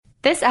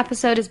This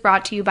episode is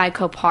brought to you by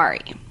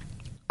Kopari.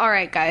 All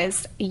right,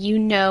 guys, you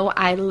know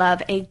I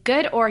love a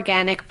good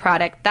organic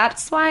product.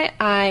 That's why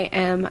I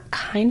am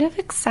kind of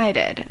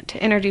excited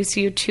to introduce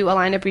you to a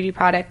line of beauty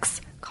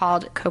products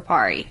called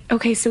Kopari.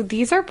 Okay, so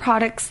these are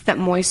products that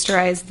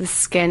moisturize the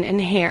skin and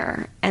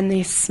hair, and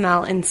they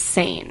smell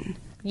insane.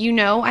 You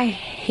know I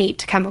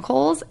hate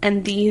chemicals,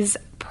 and these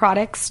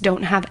products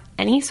don't have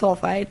any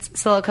sulfites,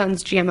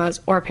 silicones,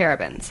 GMOs, or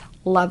parabens.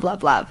 Love,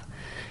 love, love.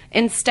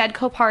 Instead,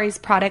 Kopari's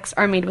products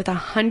are made with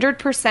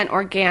 100%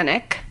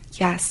 organic,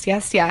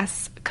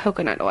 yes,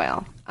 coconut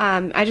oil.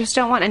 I just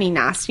don't want any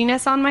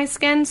nastiness on my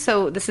skin,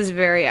 so this is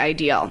very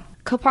ideal.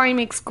 Kopari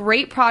makes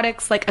great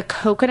products like a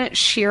coconut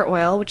shear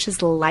oil, which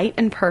is light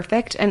and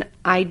perfect and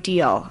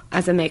ideal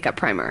as a makeup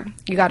primer.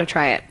 You gotta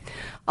try it.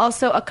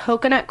 Also, a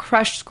coconut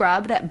crush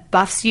scrub that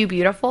buffs you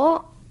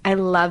beautiful. I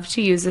love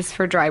to use this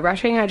for dry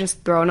brushing. I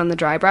just throw it on the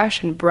dry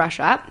brush and brush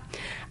up.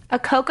 A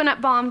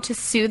coconut balm to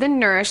soothe and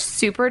nourish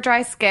super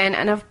dry skin.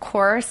 And of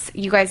course,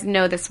 you guys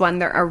know this one,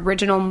 their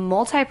original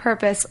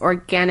multi-purpose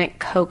organic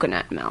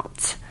coconut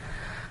melt.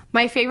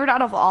 My favorite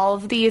out of all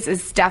of these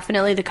is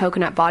definitely the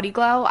Coconut Body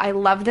Glow. I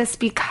love this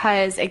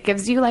because it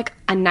gives you like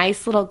a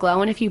nice little glow,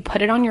 and if you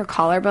put it on your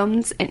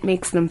collarbones, it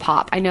makes them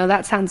pop. I know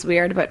that sounds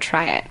weird, but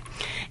try it.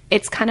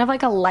 It's kind of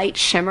like a light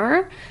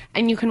shimmer,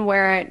 and you can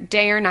wear it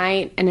day or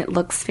night, and it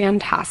looks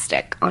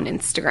fantastic on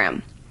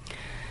Instagram.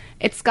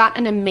 It's got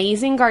an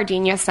amazing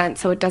gardenia scent,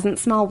 so it doesn't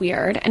smell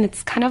weird, and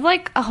it's kind of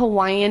like a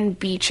Hawaiian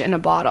beach in a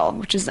bottle,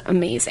 which is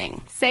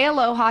amazing. Say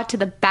aloha to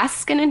the best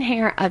skin and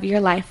hair of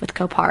your life with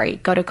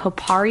Kopari. Go to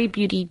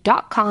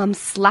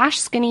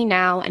koparibeauty.com/skinny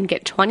now and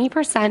get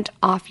 20%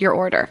 off your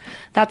order.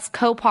 That's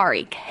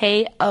Kopari,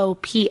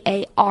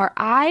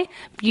 Kopari,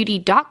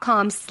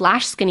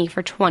 beauty.com/skinny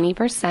for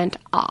 20%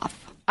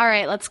 off. All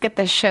right, let's get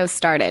this show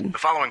started. The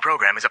following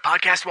program is a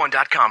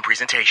PodcastOne.com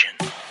presentation.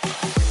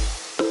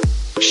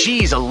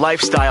 She's a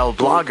lifestyle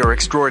blogger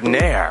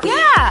extraordinaire.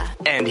 Yeah.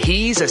 And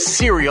he's a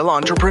serial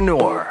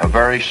entrepreneur. A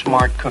very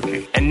smart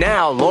cookie. And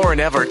now Lauren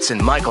Everts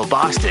and Michael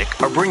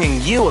Bosstick are bringing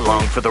you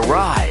along for the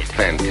ride.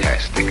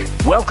 Fantastic.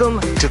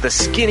 Welcome to the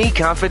Skinny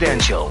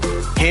Confidential.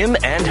 Him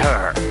and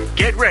her.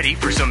 Get ready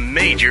for some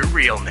major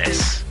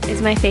realness.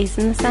 Is my face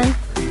in the sun?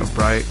 A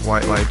bright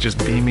white light just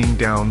beaming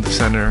down the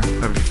center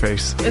of your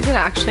face. Is it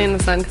actually in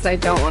the sun? Because I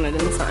don't want it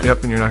in the sun.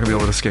 Yep, and you're not going to be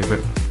able to escape it.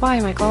 Why,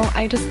 Michael?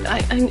 I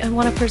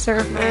want to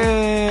preserve my...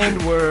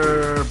 And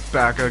we're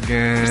back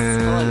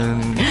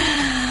again.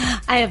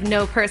 I have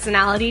no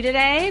personality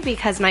today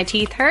because my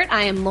teeth hurt.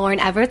 I am Lauren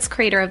Everts,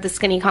 creator of The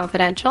Skinny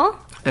Confidential.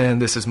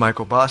 And this is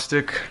Michael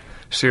Bosstick,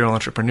 serial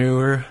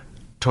entrepreneur,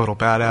 total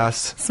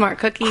badass. Smart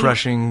cookie.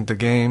 Crushing the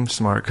game,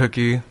 smart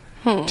cookie.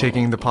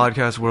 Taking the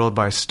podcast world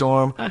by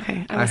storm.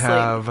 Okay, I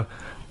have...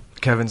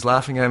 Kevin's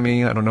laughing at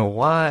me. I don't know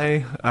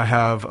why. I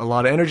have a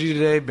lot of energy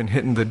today. Been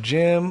hitting the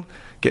gym,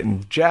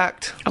 getting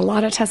jacked. A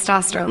lot of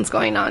testosterone's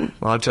going on.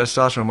 A lot of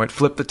testosterone. Might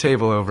flip the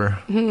table over.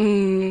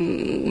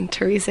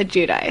 Teresa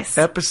Giudice.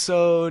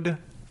 Episode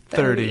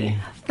 30.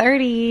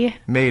 30.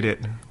 Made it.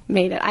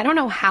 I don't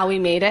know how we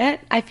made it.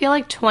 I feel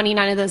like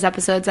 29 of those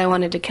episodes I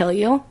wanted to kill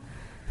you.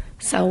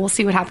 So we'll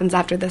see what happens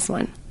after this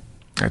one.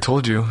 I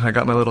told you, I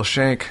got my little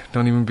shank.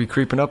 Don't even be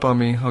creeping up on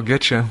me. I'll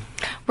get you.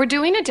 We're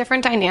doing a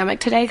different dynamic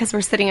today because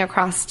we're sitting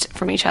across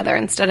from each other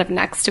instead of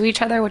next to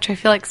each other, which I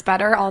feel like's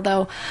better,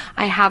 although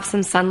I have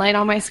some sunlight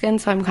on my skin,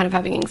 so I'm kind of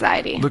having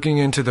anxiety. Looking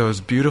into those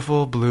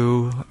beautiful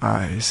blue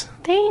eyes.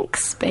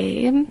 Thanks,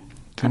 babe.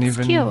 That's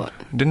cute.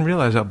 Didn't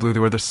realize how blue they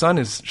were. The sun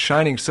is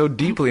shining so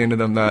deeply into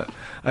them that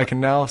I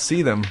can now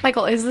see them.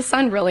 Michael, is the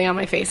sun really on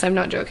my face? I'm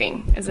not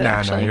joking. Is it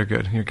actually? No, you're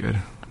good. You're good.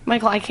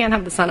 Michael, I can't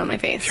have the sun on my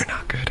face. You're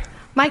not good.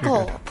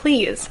 Michael,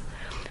 please.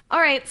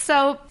 All right,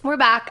 so we're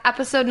back.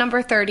 Episode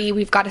number 30.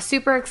 We've got a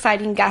super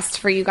exciting guest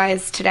for you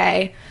guys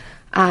today.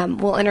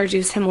 We'll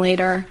introduce him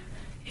later.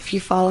 If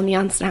you follow me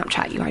on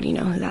Snapchat, you already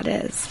know who that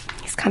is.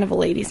 He's kind of a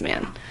ladies'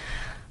 man.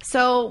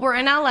 So we're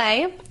in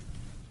LA.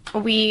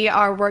 We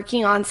are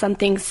working on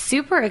something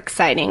super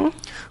exciting.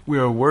 We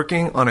are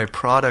working on a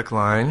product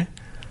line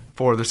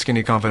for the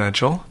Skinny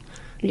Confidential.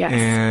 Yes.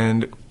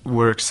 And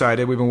we're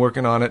excited. We've been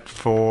working on it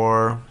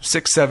for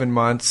 6-7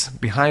 months,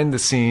 behind the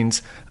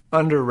scenes,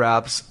 under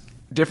wraps,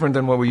 different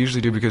than what we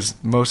usually do because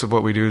most of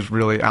what we do is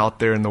really out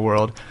there in the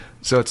world.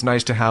 So it's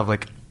nice to have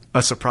like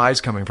a surprise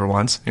coming for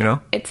once, you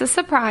know? It's a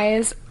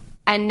surprise.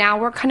 And now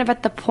we're kind of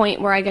at the point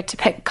where I get to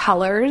pick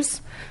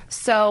colors.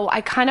 So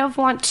I kind of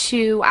want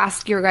to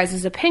ask your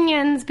guys'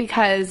 opinions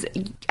because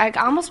I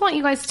almost want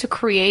you guys to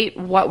create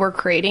what we're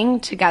creating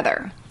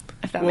together.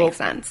 If that makes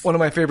sense. One of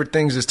my favorite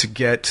things is to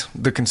get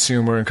the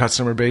consumer and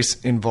customer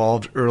base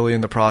involved early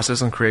in the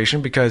process on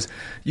creation because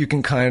you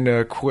can kind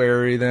of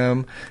query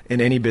them in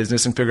any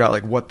business and figure out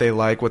like what they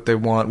like, what they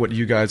want, what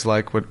you guys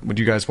like, what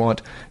you guys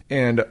want.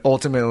 And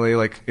ultimately,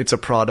 like it's a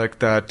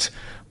product that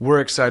we're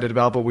excited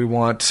about, but we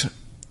want,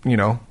 you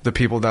know, the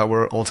people that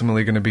we're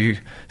ultimately going to be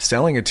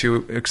selling it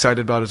to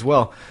excited about as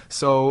well.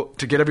 So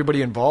to get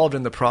everybody involved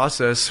in the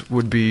process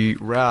would be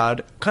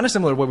rad. Kind of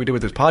similar to what we did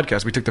with this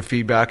podcast. We took the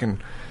feedback and,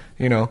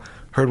 you know,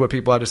 heard what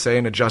people had to say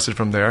and adjusted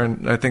from there.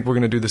 And I think we're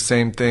going to do the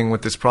same thing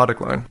with this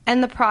product line.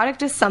 And the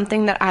product is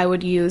something that I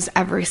would use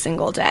every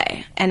single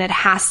day. And it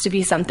has to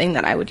be something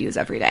that I would use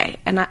every day.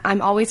 And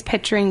I'm always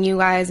picturing you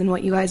guys and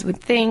what you guys would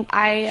think.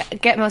 I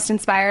get most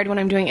inspired when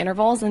I'm doing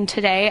intervals. And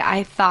today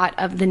I thought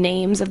of the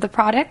names of the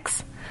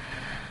products.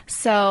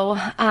 So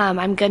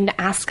I'm going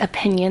to ask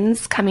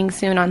opinions coming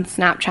soon on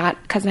Snapchat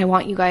because I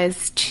want you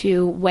guys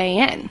to weigh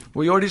in.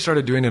 Well, you already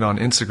started doing it on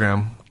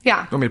Instagram.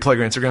 Yeah. You want me to plug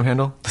your Instagram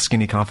handle? The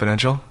Skinny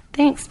Confidential?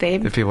 Thanks,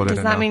 babe. If people didn't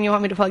Does that know. mean you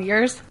want me to plug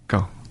yours?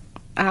 Go.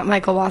 At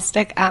Michael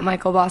Bostic, at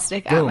Michael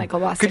Bostic, at Boom. Michael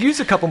Bostic. Could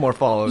use a couple more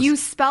follows. You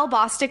spell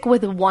Bostic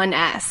with one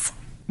S.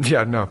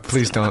 Yeah, no,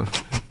 please don't.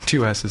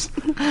 2 S's.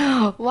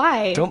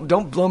 Why?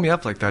 Don't blow me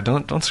up like that.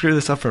 Don't screw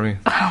this up for me.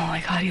 Oh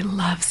my God, he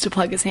loves to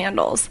plug his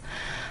handles.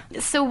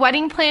 So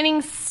wedding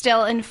planning's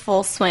still in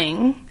full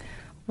swing.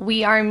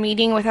 We are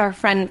meeting with our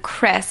friend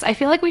Chris. I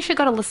feel like we should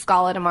go to La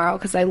Scala tomorrow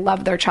because I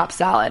love their chopped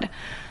salad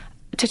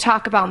to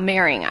talk about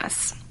marrying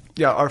us.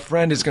 Yeah, our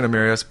friend is going to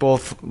marry us.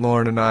 Both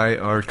Lauren and I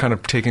are kind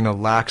of taking a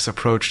lax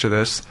approach to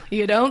this.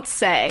 You don't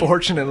say.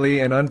 Fortunately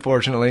and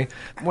unfortunately,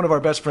 one of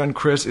our best friend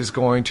Chris is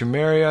going to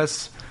marry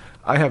us.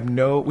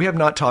 We have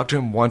not talked to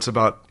him once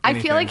about anything.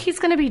 I feel like he's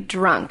going to be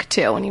drunk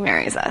too when he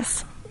marries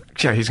us.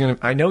 Yeah,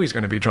 I know he's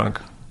going to be drunk.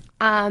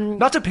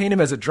 Not to paint him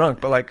as a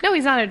drunk, but like... No,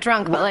 he's not a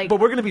drunk, but like... But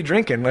we're going to be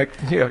drinking. Like,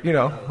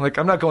 yeah, like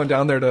I'm not going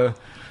down there to,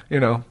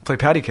 play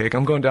patty cake.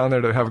 I'm going down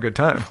there to have a good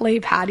time. Play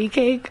patty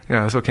cake?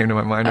 Yeah, that's what came to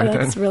my mind right then.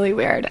 That's really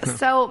weird.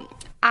 So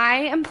I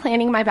am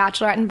planning my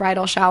bachelorette and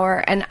bridal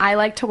shower, and I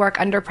like to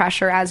work under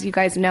pressure. As you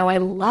guys know, I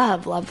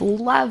love, love,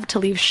 love to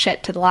leave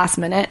shit to the last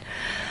minute.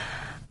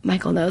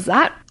 Michael knows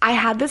that. I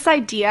had this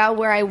idea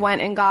where I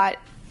went and got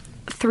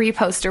 3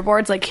 poster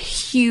boards, like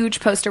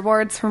huge poster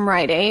boards from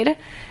Rite Aid,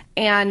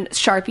 and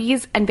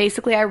Sharpies, and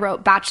basically I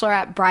wrote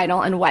bachelorette,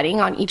 bridal, and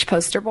wedding on each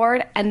poster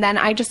board, and then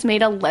I just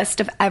made a list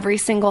of every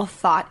single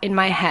thought in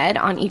my head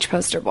on each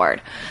poster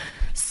board.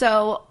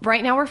 So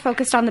right now we're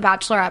focused on the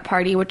bachelorette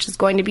party, which is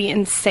going to be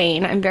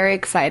insane. I'm very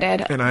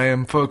excited. And I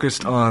am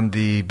focused on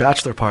the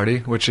bachelor party,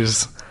 which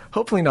is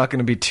hopefully not going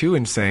to be too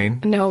insane.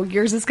 No,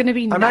 yours is going to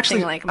be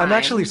nothing like mine. I'm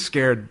actually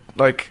scared.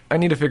 Like, I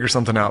need to figure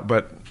something out,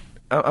 but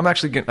I'm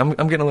actually getting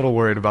a little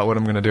worried about what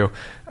I'm going to do.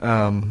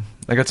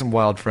 I got some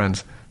wild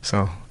friends,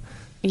 so...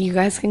 You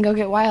guys can go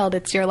get wild.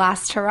 It's your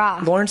last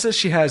hurrah. Lauren says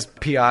she has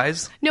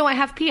PIs. No, I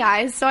have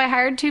PIs. So I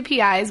hired 2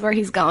 PIs where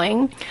he's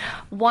going.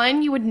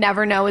 One you would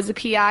never know is a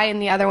PI,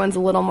 and the other one's a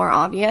little more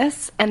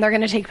obvious. And they're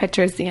going to take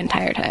pictures the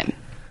entire time.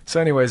 So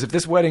anyways, if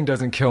this wedding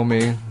doesn't kill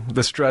me,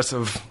 the stress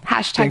of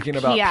Hashtag thinking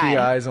about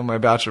PI. PIs on my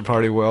bachelor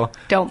party will.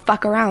 Don't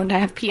fuck around. I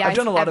have PIs I've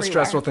done a lot of everywhere.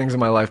 stressful things in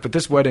my life, but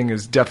this wedding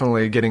is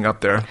definitely getting up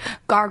there.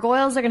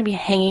 Gargoyles are going to be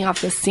hanging off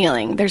the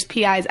ceiling. There's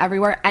PIs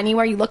everywhere.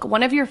 Anywhere you look,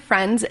 one of your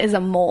friends is a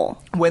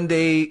mole. When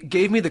they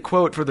gave me the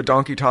quote for the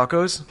donkey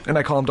tacos, and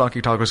I call them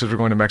donkey tacos because we're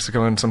going to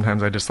Mexico, and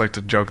sometimes I just like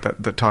to joke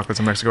that the tacos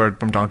in Mexico are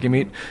from donkey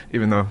meat,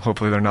 even though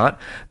hopefully they're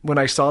not. When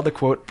I saw the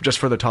quote just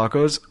for the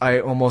tacos, I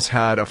almost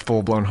had a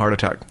full-blown heart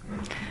attack.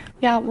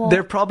 Yeah, well...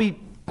 They're probably...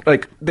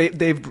 Like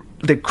they've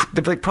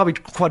like probably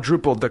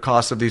quadrupled the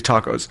cost of these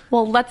tacos.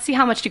 Well, let's see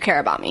how much you care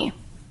about me.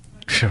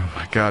 Oh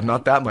my God,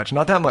 not that much. The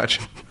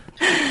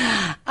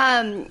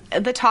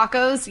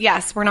tacos,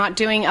 yes, we're not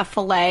doing a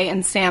filet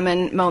and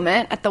salmon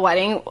moment at the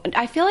wedding.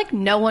 I feel like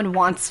no one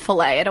wants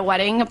filet at a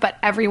wedding, but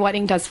every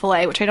wedding does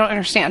filet, which I don't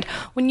understand.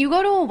 When you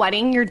go to a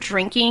wedding, you're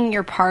drinking,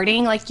 you're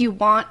partying, like you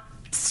want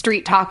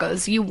street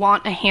tacos, you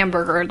want a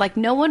hamburger. Like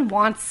no one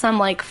wants some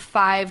like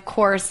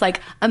 5-course like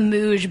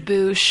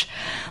amuse-bouche,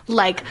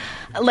 like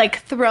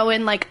throw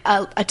in like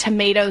a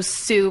tomato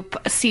soup,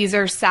 a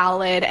Caesar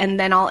salad, and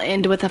then I'll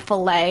end with a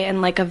filet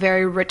and like a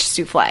very rich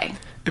souffle.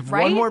 If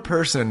right? one more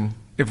person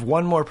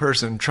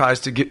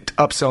tries to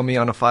upsell me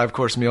on a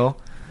 5-course meal,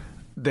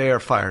 they are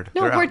fired.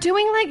 No, They're we're out.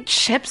 doing like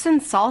chips and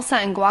salsa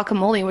and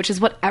guacamole, which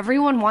is what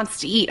everyone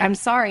wants to eat. I'm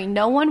sorry,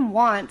 no one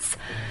wants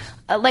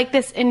like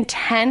this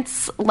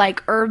intense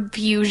like herb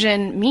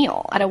fusion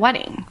meal at a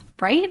wedding,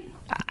 right?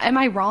 Am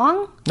I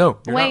wrong? No,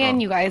 you're Weigh not in,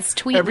 wrong. you guys.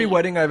 Tweet Every me.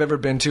 wedding I've ever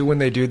been to, when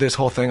they do this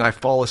whole thing, I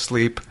fall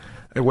asleep,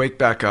 I wake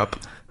back up,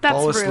 That's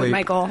fall rude, asleep.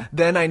 Michael.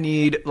 Then I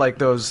need like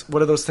those.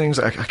 What are those things?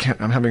 I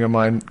can't. I'm having a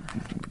mind.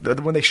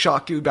 When they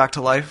shock you back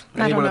to life. I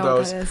I need don't one of know what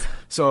those. that is.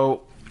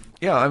 So.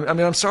 Yeah, I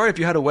mean, I'm sorry if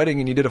you had a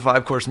wedding and you did a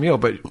 5-course meal,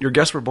 but your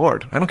guests were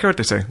bored. I don't care what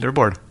they say. They're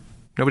bored.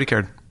 Nobody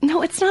cared.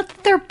 No, it's not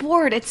that they're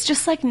bored. It's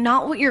just like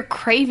not what you're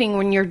craving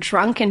when you're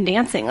drunk and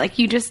dancing. Like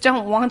you just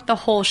don't want the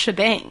whole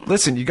shebang.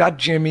 Listen, you got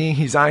Jimmy.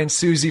 He's eyeing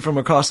Susie from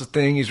across the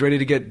thing. He's ready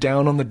to get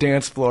down on the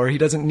dance floor. He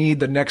doesn't need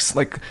the next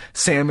like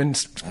salmon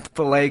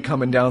fillet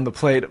coming down the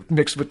plate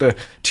mixed with the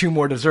 2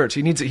 more desserts.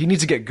 He needs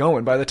to get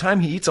going. By the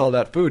time he eats all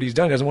that food, he's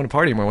done. He doesn't want to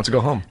party anymore. He wants to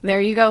go home.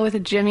 There you go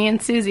with Jimmy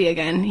and Susie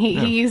again.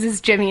 He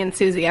uses Jimmy and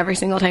Susie every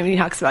single time he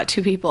talks about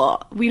 2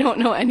 people. We don't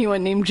know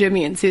anyone named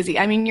Jimmy and Susie.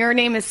 I mean, your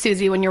name is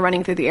Susie when you're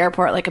running through the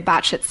airport like a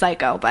batshit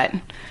psycho, but,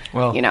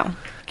 Well, you know.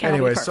 Can't all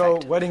be anyway, so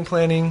perfect. wedding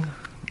planning,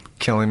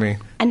 killing me.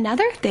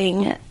 Another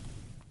thing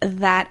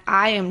that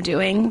I am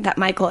doing that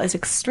Michael is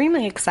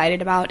extremely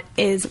excited about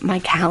is my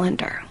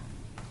calendar.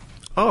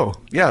 Oh,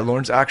 yeah,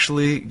 Lauren's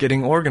actually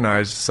getting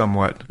organized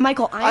somewhat.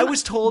 Michael, I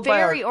was told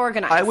very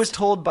organized. I was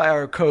told by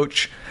our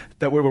coach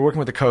that we were working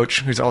with a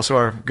coach who's also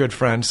our good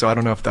friend, so I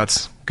don't know if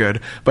that's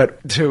good,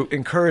 but to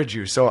encourage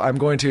you. So I'm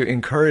going to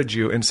encourage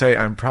you and say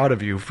I'm proud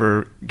of you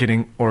for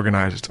getting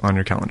organized on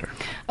your calendar.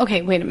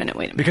 Okay, wait a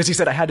minute. Because he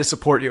said I had to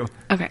support you.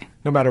 Okay.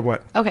 No matter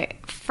what. Okay,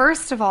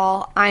 first of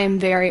all, I am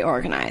very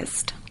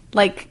organized.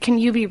 Like, can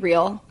you be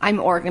real? I'm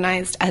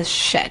organized as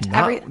shit.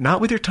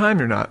 Not with your time,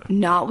 you're not.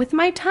 Not with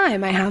my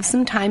time. I have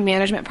some time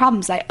management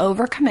problems. I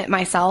overcommit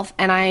myself,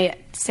 and I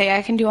say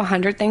I can do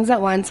 100 things at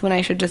once when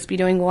I should just be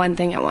doing one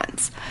thing at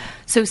once.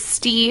 So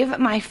Steve,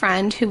 my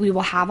friend, who we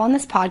will have on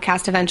this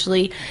podcast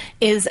eventually,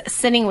 is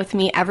sitting with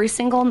me every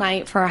single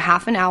night for a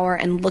half an hour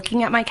and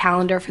looking at my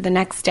calendar for the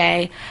next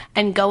day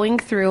and going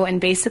through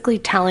and basically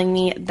telling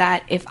me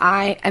that if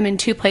I am in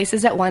two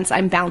places at once,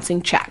 I'm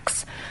bouncing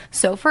checks.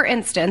 So for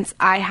instance,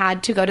 I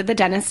had to go to the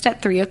dentist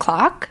at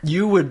 3:00.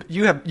 You would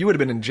have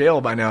been in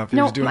jail by now if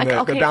you was doing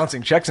the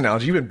bouncing checks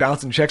analogy. You've been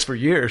bouncing checks for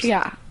years.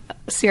 Yeah.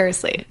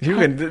 Seriously. You've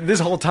been this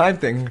whole time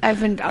thing. I've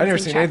been I've never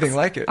seen anything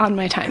like it. On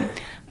my time.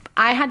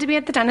 I had to be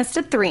at the dentist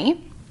at 3,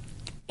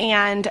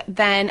 and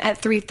then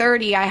at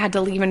 3:30 I had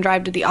to leave and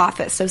drive to the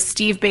office. So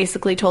Steve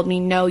basically told me,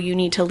 no, you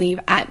need to leave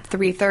at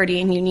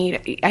 3:30 and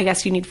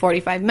you need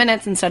 45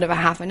 minutes instead of a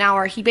half an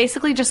hour. He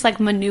basically just like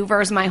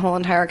maneuvers my whole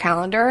entire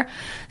calendar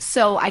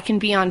so I can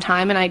be on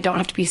time and I don't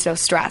have to be so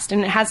stressed.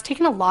 And it has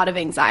taken a lot of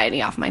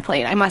anxiety off my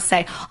plate, I must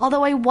say.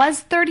 Although I was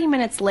 30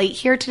 minutes late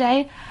here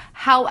today.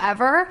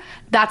 However,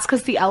 that's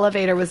because the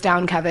elevator was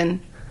down,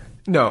 Kevin.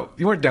 No,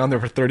 you weren't down there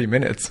for 30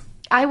 minutes.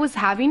 I was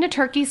having a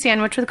turkey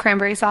sandwich with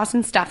cranberry sauce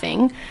and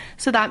stuffing,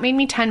 so that made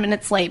me 10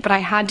 minutes late, but I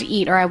had to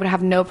eat or I would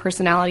have no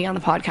personality on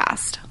the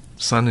podcast.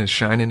 Sun is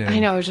shining in. I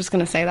know, I was just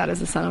going to say that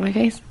as the sun on my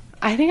face.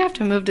 I think I have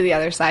to move to the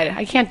other side.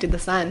 I can't do the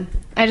sun.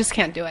 I just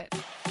can't do it.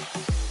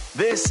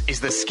 This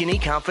is the Skinny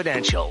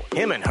Confidential,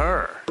 him and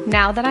her.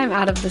 Now that I'm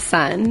out of the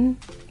sun,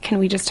 can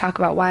we just talk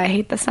about why I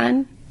hate the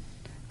sun?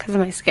 Because of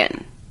my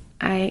skin.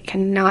 I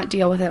cannot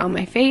deal with it on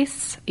my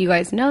face. You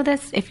guys know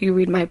this. If you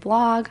read my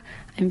blog,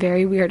 I'm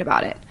very weird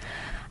about it.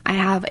 I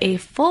have a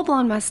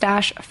full-blown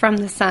mustache from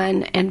the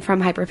sun and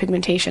from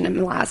hyperpigmentation and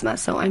melasma,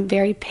 so I'm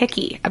very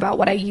picky about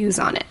what I use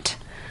on it.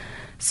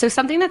 So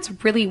something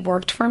that's really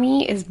worked for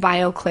me is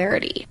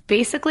BioClarity.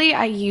 Basically,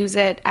 I use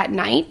it at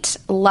night.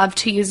 Love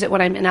to use it when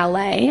I'm in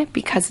LA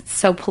because it's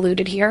so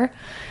polluted here.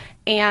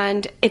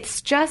 And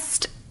it's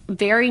just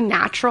very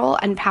natural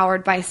and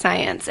powered by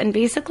science. And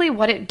basically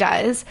what it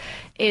does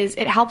is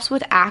it helps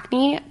with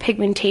acne,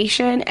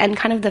 pigmentation, and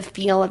kind of the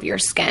feel of your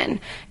skin.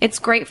 It's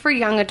great for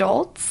young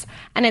adults,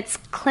 and it's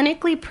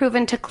clinically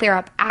proven to clear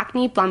up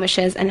acne,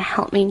 blemishes, and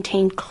help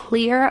maintain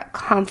clear,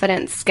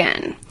 confident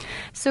skin.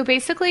 So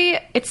basically,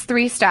 it's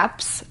 3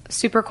 steps,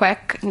 super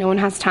quick, no one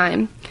has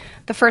time.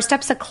 The first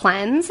step's a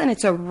cleanse, and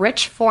it's a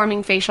rich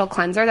forming facial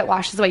cleanser that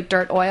washes away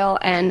dirt, oil,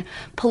 and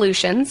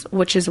pollutions,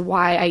 which is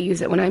why I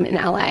use it when I'm in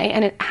LA.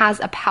 And it has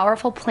a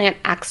powerful plant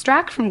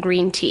extract from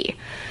green tea.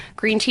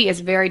 Green tea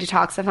is very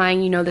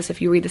detoxifying. You know this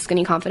if you read the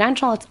Skinny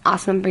Confidential. It's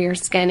awesome for your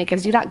skin. It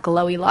gives you that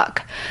glowy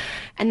look.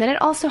 And then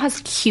it also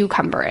has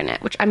cucumber in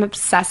it, which I'm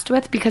obsessed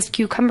with because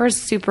cucumber is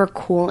super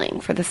cooling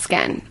for the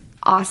skin.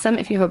 Awesome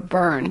if you have a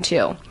burn,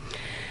 too.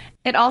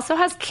 It also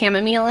has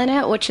chamomile in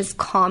it, which is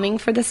calming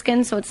for the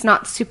skin, so it's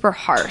not super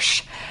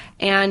harsh.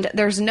 And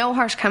there's no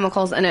harsh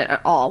chemicals in it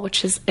at all,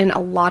 which is in a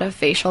lot of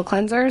facial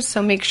cleansers.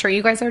 So make sure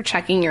you guys are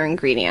checking your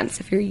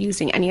ingredients if you're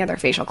using any other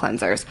facial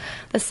cleansers.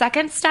 The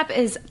second step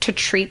is to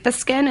treat the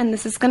skin, and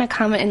this is going to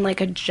come in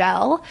like a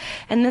gel.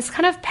 And this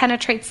kind of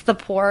penetrates the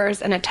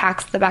pores and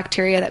attacks the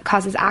bacteria that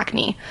causes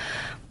acne.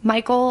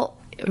 Michael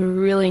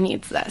really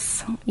needs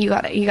this. You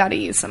gotta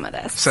use some of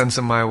this. Send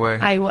some my way.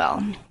 I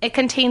will. It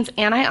contains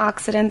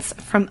antioxidants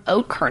from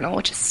oat kernel,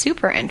 which is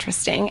super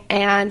interesting,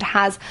 and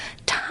has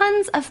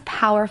tons of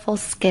powerful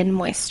skin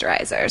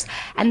moisturizers.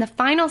 And the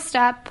final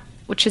step,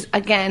 which is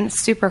again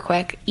super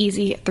quick,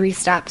 easy, 3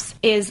 steps,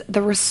 is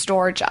the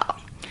Restore Gel.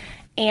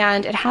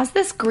 And it has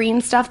this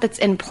green stuff that's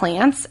in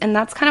plants, and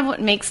that's kind of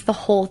what makes the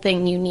whole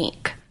thing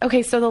unique.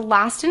 Okay, so the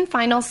last and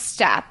final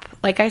step,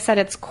 like I said,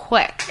 it's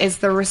quick, is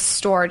the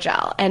Restore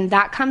Gel. And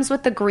that comes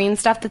with the green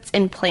stuff that's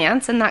in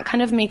plants, and that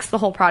kind of makes the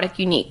whole product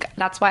unique.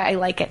 That's why I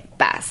like it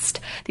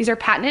best. These are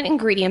patented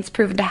ingredients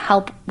proven to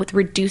help with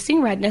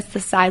reducing redness, the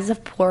size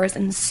of pores,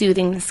 and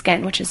soothing the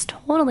skin, which is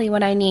totally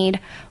what I need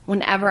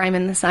whenever I'm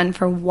in the sun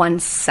for 1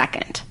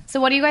 second. So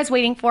what are you guys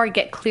waiting for?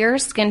 Get clearer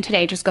skin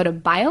today. Just go to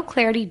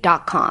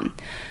bioclarity.com.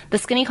 The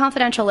Skinny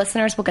Confidential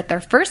listeners will get their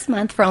first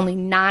month for only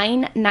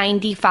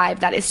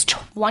 $9.95. That is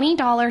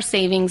 $20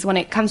 savings when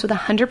it comes with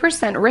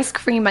 100%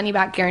 risk-free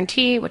money-back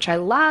guarantee, which I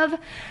love.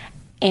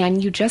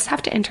 And you just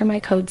have to enter my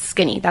code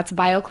SKINNY. That's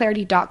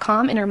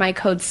bioclarity.com. Enter my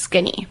code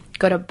SKINNY.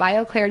 Go to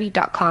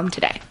bioclarity.com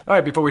today. All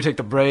right, before we take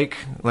the break,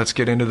 let's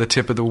get into the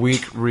tip of the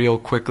week real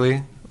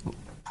quickly.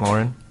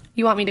 Lauren?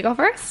 You want me to go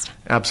first?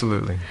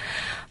 Absolutely.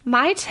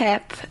 My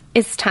tip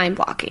is time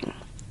blocking.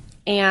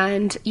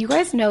 And you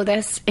guys know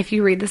this if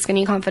you read The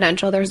Skinny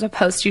Confidential. There's a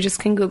post, you just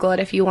can Google it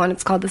if you want.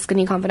 It's called The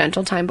Skinny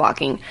Confidential Time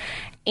Blocking.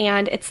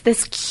 And it's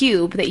this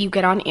cube that you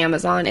get on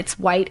Amazon. It's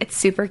white. It's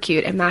super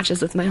cute. It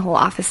matches with my whole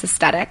office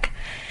aesthetic.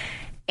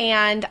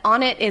 And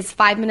on it is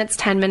 5 minutes,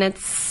 10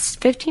 minutes,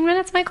 15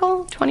 minutes,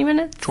 Michael? 20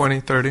 minutes? 20,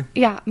 30.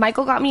 Yeah,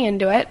 Michael got me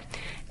into it.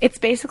 It's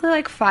basically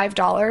like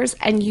 $5,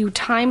 and you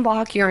time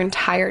block your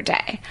entire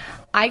day.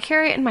 I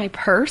carry it in my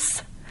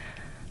purse.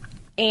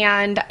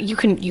 And you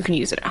can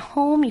use it at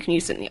home, you can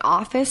use it in the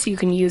office, you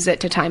can use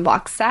it to time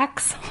block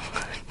sex.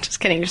 Just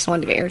kidding, just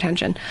wanted to get your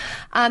attention.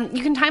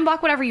 You can time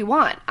block whatever you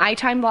want. I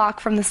time block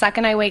from the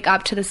second I wake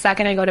up to the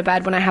second I go to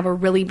bed when I have a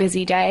really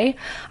busy day.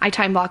 I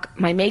time block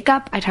my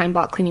makeup, I time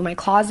block cleaning my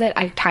closet,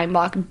 I time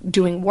block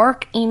doing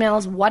work,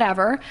 emails,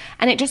 whatever,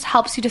 and it just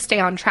helps you to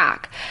stay on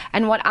track.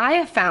 And what I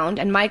have found,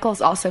 and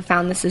Michael's also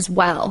found this as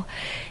well,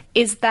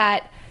 is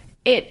that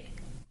it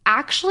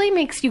actually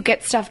makes you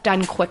get stuff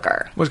done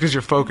quicker. Well, it's because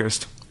you're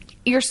focused.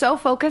 You're so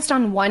focused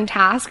on one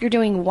task, you're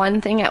doing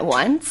one thing at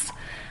once,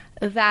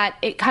 that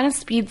it kind of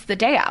speeds the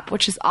day up,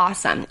 which is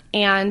awesome.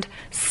 And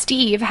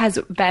Steve has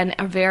been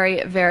a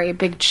very, very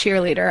big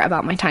cheerleader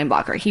about my time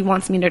blocker. He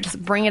wants me to just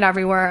bring it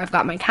everywhere. I've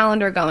got my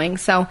calendar going.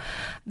 So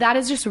that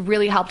has just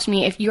really helped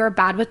me. If you're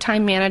bad with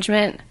time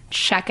management,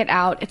 check it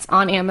out. It's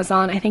on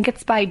Amazon. I think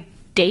it's by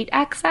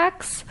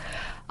DateXX.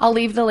 I'll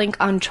leave the link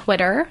on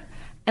Twitter.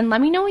 And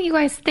let me know what you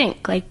guys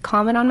think. Like,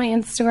 comment on my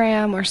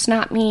Instagram or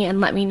snap me and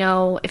let me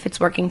know if it's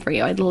working for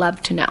you. I'd love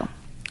to know.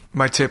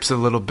 My tip's a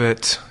little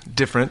bit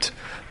different,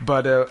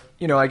 but,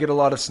 I get a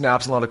lot of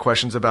snaps and a lot of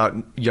questions about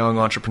young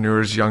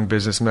entrepreneurs, young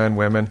businessmen,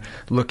 women,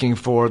 looking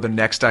for the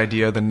next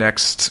idea, the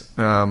next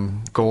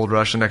gold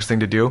rush, the next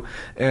thing to do.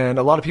 And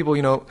a lot of people,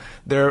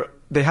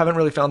 they haven't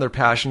really found their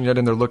passion yet,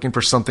 and they're looking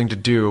for something to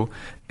do,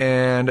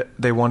 and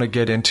they want to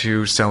get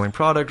into selling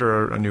product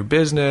or a new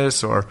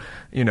business or,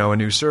 a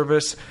new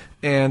service.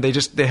 And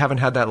they haven't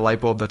had that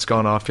light bulb that's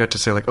gone off yet to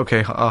say, like,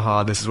 okay,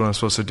 this is what I'm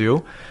supposed to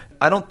do.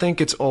 I don't think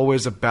it's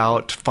always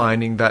about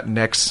finding that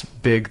next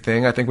big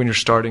thing. I think when you're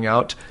starting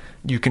out,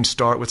 you can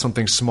start with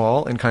something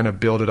small and kind of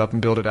build it up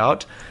and build it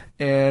out.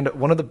 And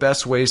one of the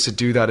best ways to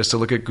do that is to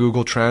look at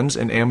Google Trends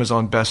and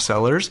Amazon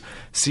bestsellers,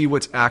 see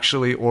what's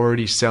actually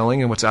already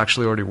selling and what's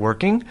actually already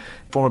working,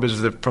 form a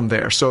business from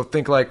there. So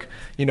think like,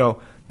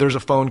 there's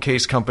a phone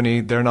case company.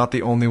 They're not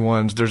the only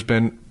ones. There's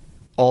been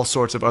all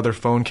sorts of other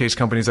phone case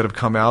companies that have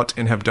come out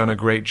and have done a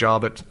great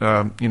job at,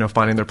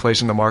 finding their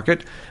place in the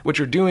market. What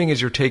you're doing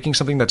is you're taking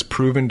something that's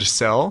proven to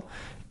sell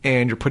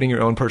and you're putting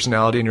your own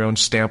personality and your own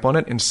stamp on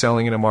it and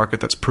selling in a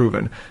market that's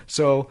proven.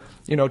 So,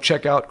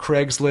 check out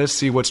Craigslist,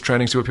 see what's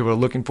trending, see what people are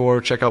looking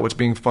for, check out what's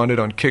being funded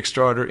on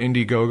Kickstarter,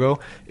 Indiegogo.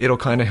 It'll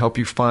kind of help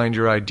you find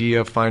your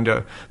idea, find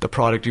the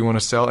product you want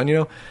to sell. And,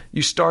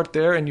 you start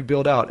there and you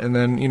build out. And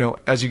then,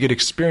 as you get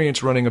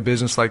experience running a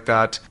business like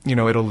that,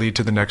 it'll lead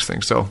to the next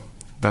thing. So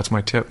that's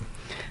my tip.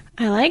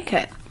 I like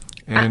it.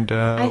 And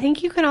I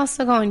think you can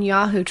also go on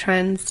Yahoo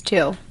Trends,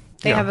 too.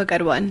 They have a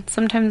good one.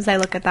 Sometimes I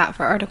look at that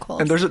for articles.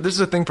 And this is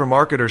a thing for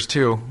marketers,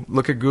 too.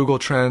 Look at Google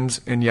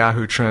Trends and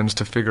Yahoo Trends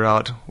to figure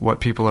out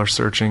what people are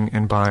searching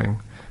and buying.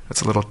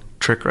 That's a little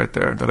trick right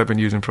there that I've been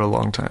using for a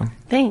long time.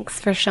 Thanks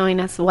for showing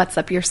us what's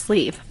up your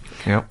sleeve.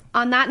 Yep.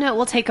 On that note,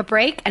 we'll take a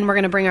break, and we're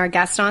going to bring our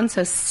guest on,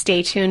 so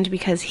stay tuned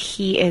because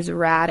he is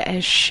rad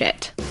as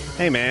shit.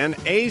 Hey, man,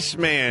 Ace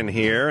Man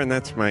here, and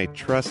that's my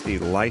trusty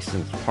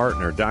licensed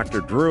partner,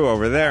 Dr. Drew,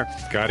 over there.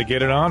 Got to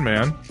get it on,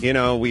 man.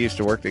 We used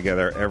to work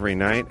together every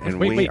night, and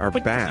we are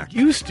back.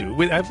 Used to?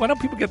 Why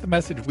don't people get the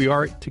message?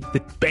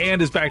 The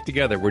band is back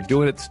together. We're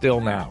doing it still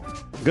now.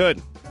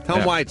 Good. Tell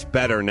them why it's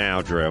better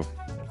now, Drew.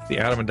 The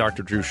Adam and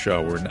Dr. Drew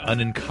show. We're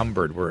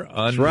unencumbered. We're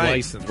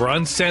unlicensed. Right. We're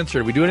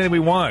uncensored. We do anything we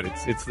want.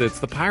 It's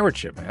the pirate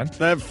ship, man.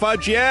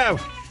 Fudge, yeah.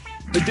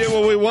 We do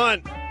what we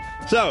want.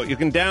 So you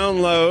can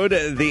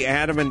download the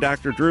Adam and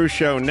Dr. Drew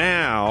show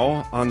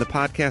now on the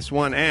Podcast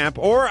One app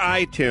or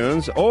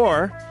iTunes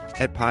or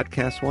at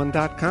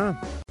podcastone.com.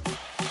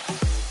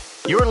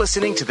 You're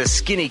listening to The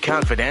Skinny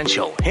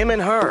Confidential, Him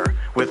and Her,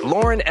 with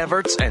Lauren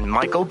Everts and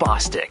Michael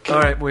Bostic.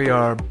 All right, we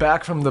are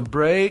back from the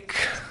break.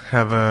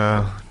 Have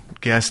a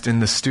guest in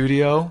the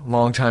studio,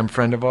 longtime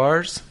friend of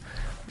ours.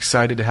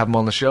 Excited to have him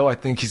on the show. I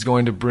think he's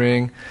going to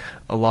bring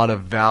a lot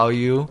of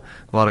value,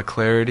 a lot of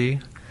clarity,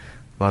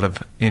 a lot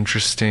of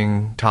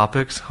interesting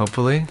topics,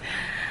 hopefully.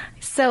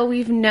 So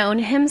we've known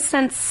him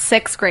since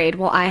 6th grade.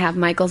 Well, I have.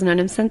 Michael's known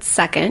him since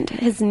 2nd.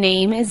 His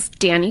name is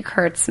Danny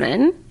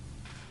Kurtzman.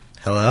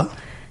 Hello.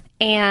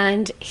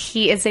 And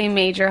he is a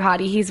major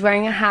hottie. He's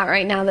wearing a hat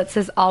right now that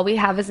says, "All we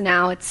have is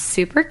now." It's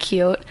super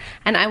cute.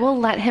 And I will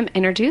let him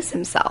introduce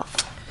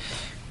himself.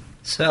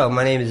 So,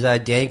 my name is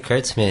Danny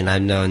Kurtzman.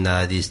 I've known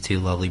these two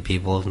lovely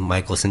people,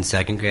 Michael since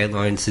 2nd grade,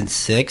 Lauren since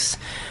 6th.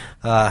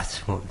 It's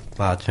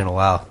been a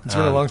while. It's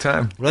been a long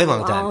time. Really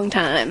long time. Long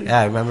time. Yeah,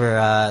 I remember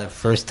the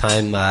first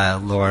time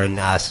Lauren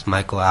asked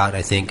Michael out,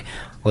 I think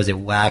was it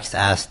waxed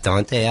asked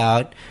Dante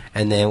out,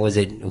 and then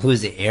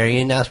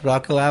Arian asked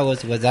Rocco out?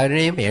 Was that her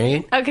name,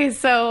 Arian? Okay,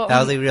 so That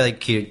was a really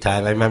cute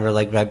time. I remember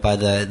like right by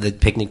the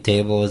picnic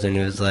tables, and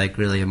it was like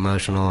really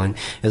emotional, and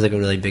it was like a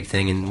really big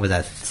thing. And was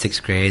that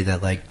 6th grade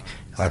that like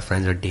our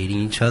friends are dating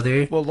each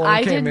other? Well, Lauren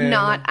I came did in,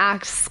 not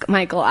ask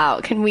Michael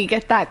out. Can we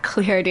get that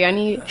clear,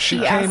 Danny?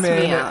 She asked came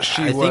in. me out.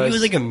 I think it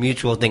was like a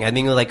mutual thing. I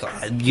think it was like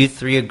you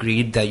three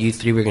agreed that you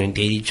three were going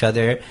to date each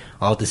other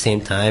all at the same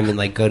time and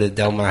like go to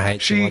Del Mar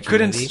Heights. and She watch a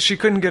couldn't. movie. She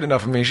couldn't get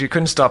enough of me. She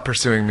couldn't stop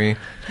pursuing me.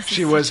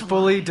 She was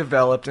fully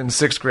developed in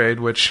 6th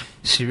grade, which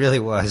She really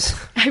was.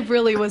 I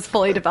really was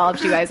fully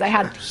developed, you guys. I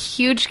had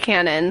huge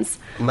cannons.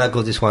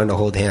 Michael just wanted to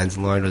hold hands.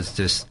 Lauren was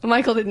just.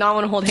 Michael did not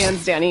want to hold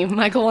hands, Danny.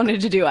 Michael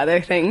wanted to do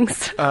other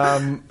things.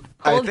 I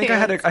Hold think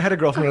hands. I had a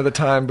girlfriend at the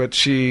time, but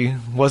she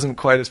wasn't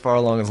quite as far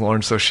along as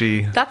Lauren, so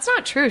she That's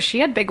not true. She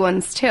had big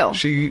ones, too.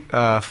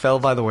 fell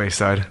by the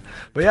wayside.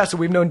 But yeah, so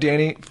we've known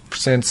Danny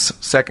since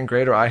 2nd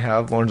grade, or I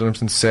have. Lauren's known him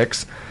since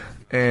 6th.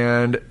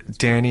 And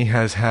Danny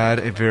has had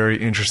a very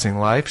interesting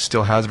life,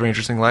 still has a very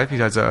interesting life. He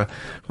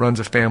runs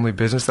a family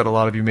business that a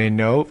lot of you may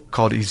know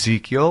called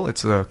Ezekiel.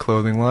 It's a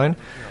clothing line.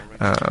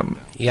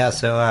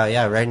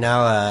 Right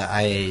now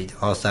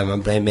I'm a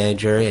brand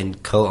manager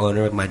and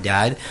co-owner with my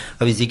dad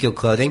of Ezekiel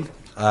Clothing,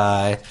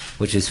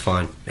 which is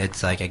fun.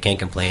 It's like I can't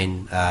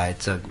complain.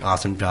 It's an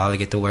awesome job. I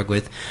get to work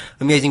with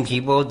amazing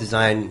people,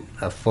 design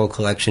a full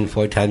collection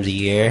 4 times a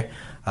year.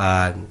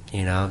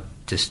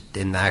 Just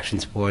in the action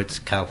sports,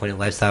 California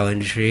lifestyle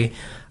industry.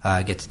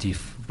 Get to do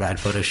rad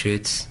photo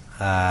shoots.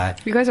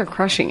 You guys are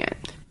crushing it.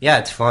 Yeah,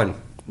 it's fun.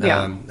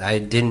 Yeah. I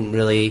didn't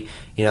really,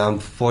 I'm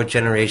 4th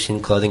generation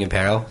clothing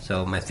apparel,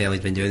 so my family's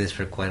been doing this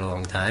for quite a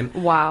long time.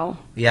 Wow.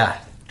 Yeah.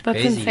 That's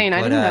crazy, insane.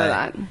 I but, didn't know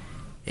that.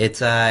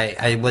 It's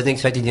I wasn't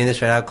expecting doing this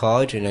right out of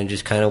college, and I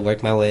just kind of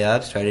worked my way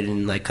up. Started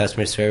in like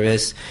customer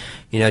service,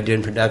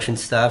 doing production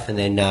stuff, and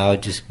then now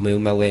just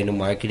moved my way into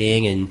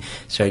marketing and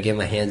started getting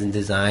my hands in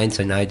design.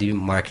 So now I do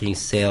marketing,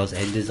 sales,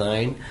 and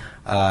design.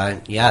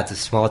 It's a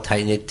small,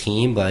 tight knit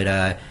team, but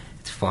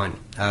it's fun.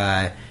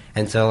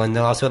 And then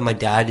also with my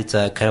dad, it's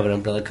a kind of an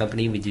umbrella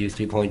company. We do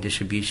 3-point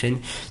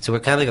distribution, so we're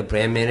kind of like a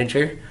brand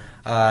manager,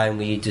 and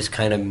we just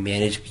kind of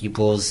manage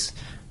people's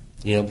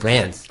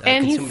brands.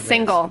 And he's consumer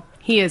single. brands.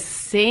 He is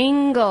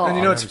single.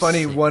 And it's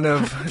funny, one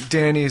of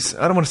Danny's,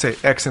 I don't want to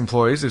say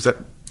ex-employees, is that...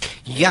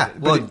 Yeah,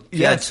 well,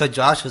 yeah. So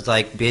Josh was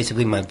like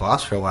basically my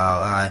boss for a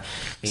while.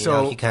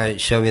 He kind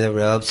of showed me the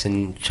ropes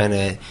and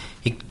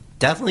he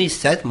definitely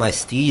set my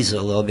steez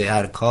a little bit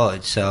out of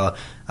college. So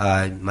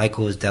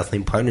Michael is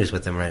definitely partners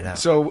with him right now.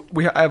 So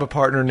I have a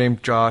partner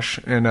named Josh,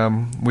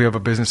 and we have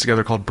a business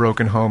together called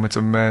Broken Home. It's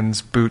a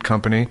men's boot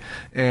company,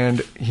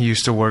 and he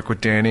used to work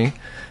with Danny.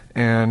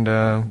 And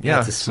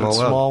it's a small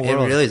world. It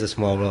really is a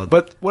small world.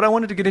 But what I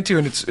wanted to get into,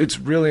 and it's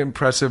really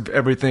impressive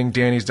everything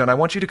Danny's done. I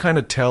want you to kind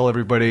of tell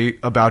everybody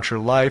about your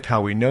life,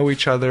 how we know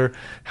each other,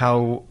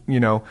 how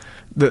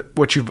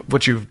what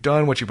you've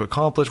done, what you've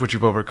accomplished, what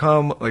you've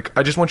overcome. Like,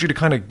 I just want you to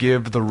kind of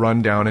give the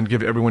rundown and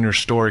give everyone your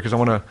story,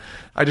 because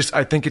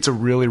I think it's a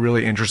really,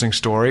 really interesting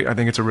story. I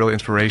think it's a really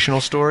inspirational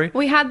story.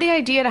 We had the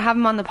idea to have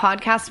him on the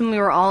podcast when we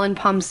were all in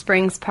Palm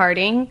Springs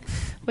partying.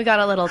 We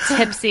got a little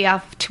tipsy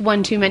off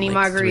one too many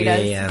Like margaritas.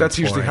 3 a.m., That's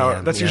usually 4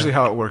 a.m., usually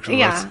how it works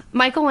with us. Yeah,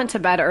 Michael went to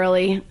bed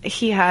early.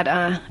 He had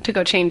to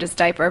go change his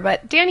diaper,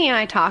 but Danny and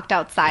I talked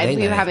outside. Late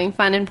We were night. having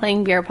fun and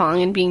playing beer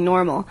pong and being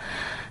normal.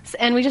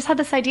 And we just had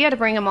this idea to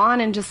bring him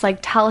on and just like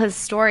tell his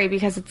story,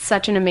 because it's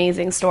such an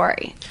amazing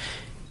story.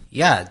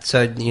 Yeah,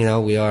 so,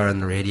 we are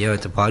on the radio.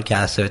 It's a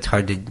podcast, so it's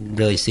hard to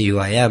really see who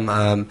I am.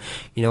 When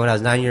I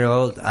was 9 years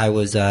old, I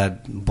was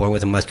born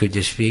with a muscular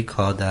dystrophy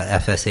called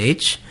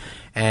FSH,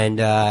 and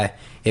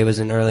it was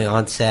an early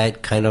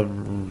onset, kind of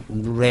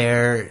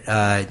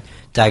rare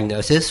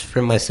diagnosis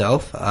for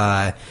myself.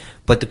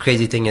 But the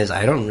crazy thing is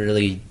I don't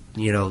really,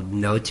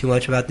 know too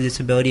much about the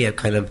disability. I've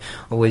kind of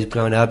always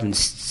grown up and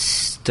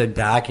stood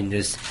back and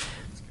just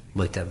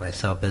looked at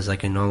myself as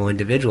like a normal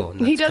individual.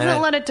 And He that's doesn't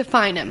let it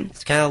define him.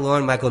 It's kind of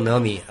Lauren Michael know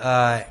me,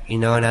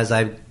 and as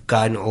I've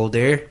gotten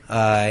older,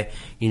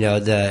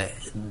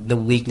 the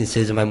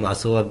weaknesses of my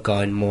muscle have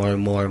gone more and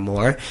more and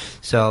more.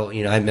 So,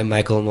 I met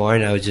Michael and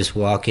Lauren. I was just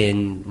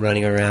walking,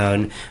 running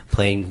around,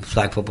 playing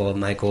flag football with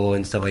Michael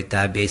and stuff like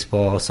that,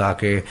 baseball,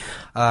 soccer,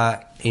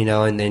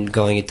 and then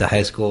going into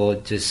high school,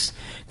 just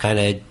kind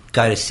of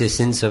got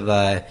assistance of,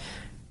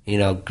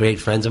 great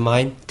friends of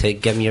mine to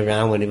get me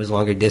around when it was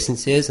longer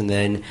distances. And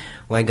then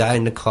when I got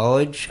into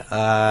college,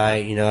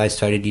 I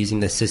started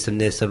using the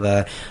systemness of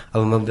a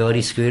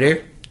mobility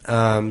scooter.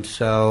 That's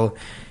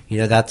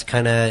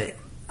kind of,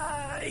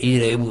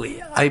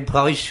 I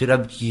probably should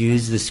have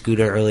used the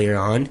scooter earlier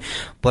on,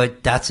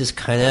 but that's just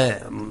kind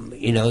of,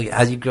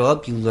 as you grow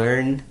up, you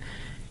learn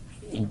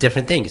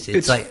different things.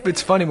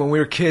 It's funny, when we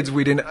were kids,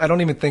 I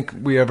don't even think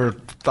we ever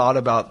thought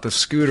about the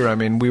scooter. I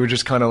mean, we were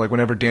just kind of like,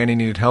 whenever Danny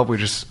needed help,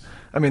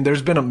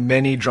 there's been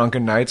many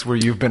drunken nights where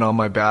you've been on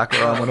my back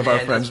or on one of our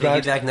friends'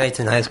 backs. Back nights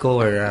in high school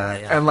where,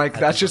 and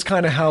that's just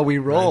kind of how we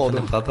rolled.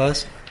 The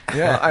puppos.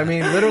 Yeah, I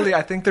mean, literally,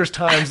 I think there's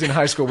times in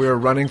high school we were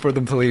running for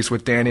the police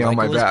with Danny on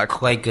my was back.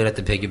 Quite good at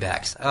the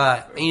piggybacks.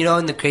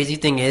 And the crazy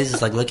thing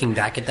is like looking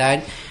back at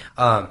that,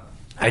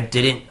 I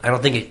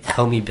don't think it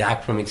held me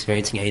back from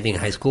experiencing anything in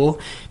high school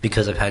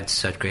because I've had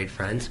such great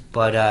friends.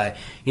 But, I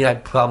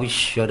probably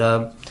should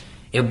have.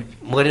 It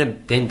wouldn't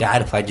have been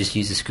bad if I just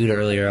used a scooter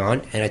earlier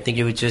on. And I think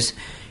it was just,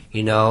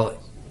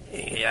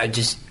 I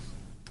just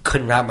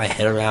couldn't wrap my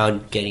head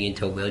around getting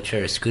into a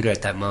wheelchair or a scooter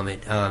at that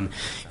moment.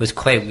 It was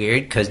quite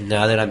weird because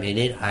now that I'm in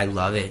it, I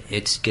love it.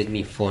 It's gives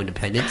me full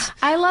independence.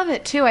 I love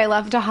it too. I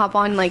love to hop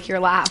on like your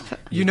lap.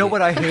 You know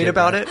what I hate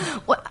about it?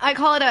 What I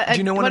call it a. Do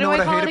you know what do what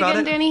I I call hate it about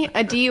again, it? Danny?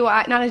 A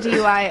DUI, not a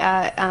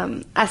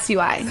DUI.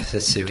 SUI. It's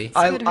a SUI.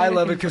 I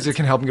love it because it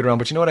can help me get around.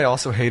 But you know what I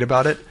also hate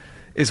about it?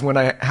 Is when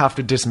I have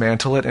to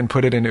dismantle it and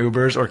put it in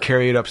Ubers or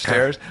carry it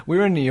upstairs. We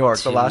were in New York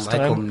the last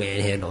Michael time.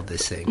 manhandled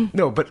this thing.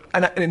 No, but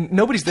and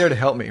nobody's there to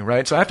help me,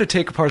 right? So I have to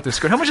take apart the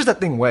scooter. How much does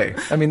that thing weigh?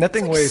 I mean, that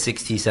thing weighs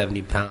 60,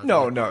 70 pounds.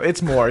 No,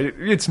 it's more.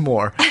 It's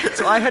more.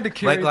 So I had to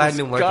carry Michael had this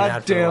been working out for a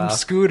goddamn while.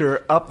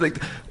 scooter up.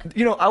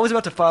 I was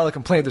about to file a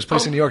complaint. This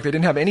place in New York, they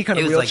didn't have any kind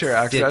It of was wheelchair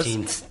like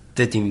access.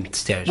 15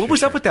 stairs. What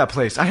was up with that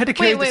place? I had to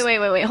carry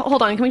Wait.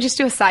 Hold on. Can we just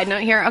do a side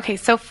note here? Okay,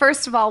 so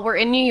first of all, we're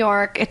in New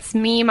York. It's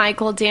me,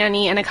 Michael,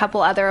 Danny, and a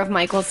couple other of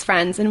Michael's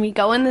friends. And we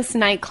go in this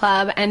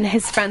nightclub, and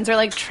his friends are,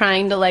 like,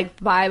 trying to, like,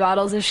 buy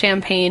bottles of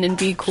champagne and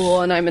be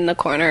cool. And I'm in the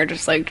corner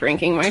just, like,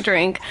 drinking my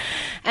drink.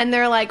 And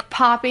they're, like,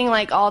 popping,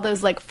 like, all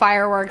those, like,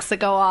 fireworks that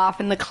go off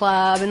in the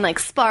club and, like,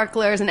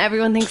 sparklers. And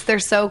everyone thinks they're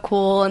so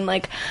cool. And,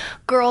 like,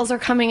 girls are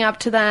coming up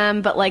to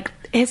them. But, like,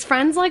 his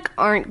friends, like,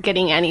 aren't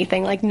getting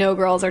anything. Like, no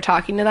girls are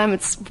talking to them.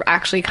 It's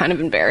actually kind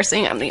of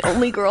embarrassing. I'm the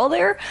only girl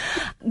there.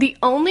 The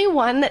only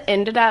one that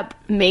ended up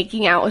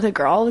making out with a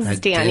girl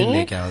was Danny. I did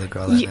make out with a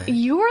girl that night.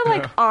 You were,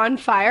 like, on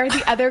fire.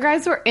 The other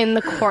guys were in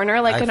the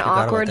corner, like I an forgot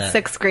about awkward that.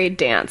 6th grade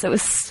dance. It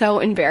was so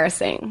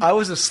embarrassing. I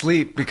was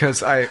asleep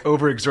because I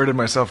overexerted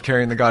myself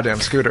carrying the goddamn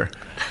scooter.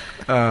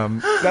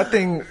 That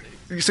thing.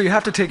 So you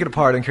have to take it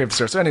apart and carry it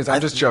upstairs. So anyways,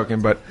 I'm just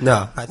joking, but...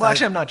 No. Well,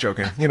 actually, I'm not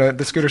joking.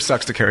 The scooter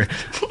sucks to carry.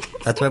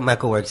 That's why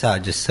Michael works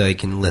out, just so he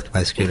can lift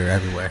my scooter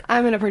everywhere.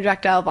 I'm in a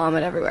projectile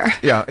vomit everywhere.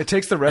 Yeah, it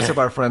takes the rest of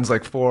our friends,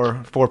 like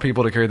four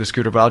people to carry the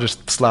scooter, but I'll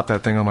just slap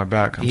that thing on my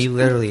back. He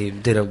literally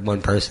did it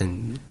one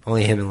person.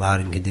 Only him and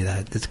Loudon could do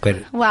that. That's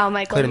quite Wow,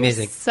 Michael, quite you're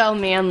amazing. so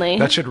manly.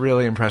 That should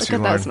really impress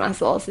Look you, at those Lauren.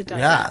 muscles. It does.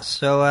 Yeah,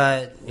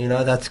 so,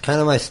 that's kind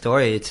of my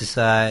story. It's just,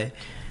 and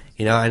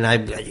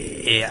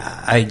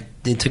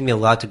it took me a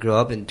lot to grow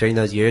up and during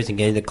those years and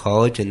get into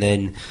college. And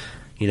then,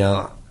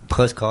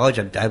 post-college,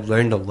 I've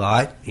learned a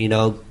lot,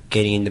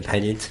 gaining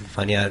independence and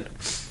finding out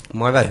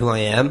more about who I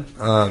am.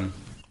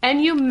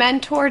 And you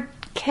mentored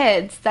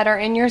kids that are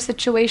in your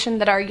situation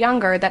that are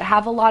younger, that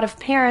have a lot of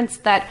parents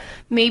that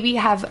maybe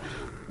have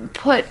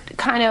put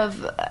kind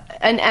of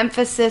an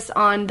emphasis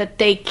on that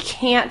they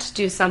can't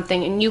do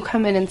something, and you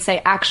come in and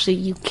say, actually,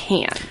 you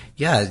can.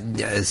 Yeah,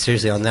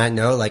 seriously, on that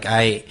note, like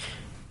I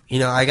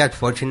got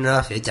fortunate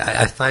enough.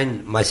 I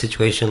find my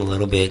situation a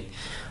little bit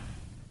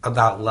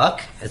about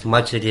luck as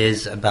much as it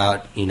is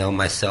about,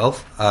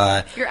 myself.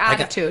 Your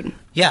attitude.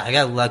 I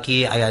got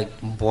lucky. I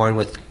got born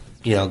with,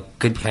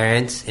 good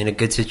parents in a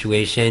good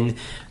situation,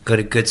 go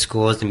to good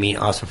schools to meet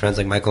awesome friends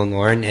like Michael and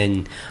Lauren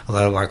and a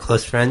lot of our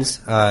close friends.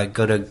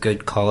 Go to a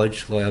good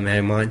college, Loyola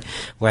Marymount,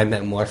 where I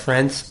met more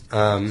friends.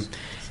 And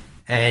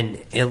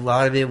a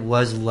lot of it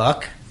was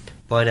luck,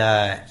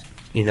 but,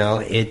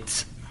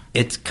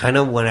 it's kind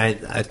of when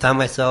I found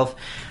myself,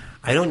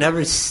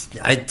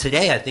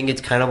 today I think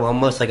it's kind of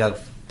almost like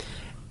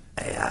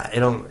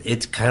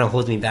it kind of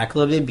holds me back a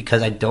little bit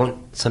because I don't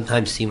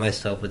sometimes see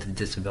myself with a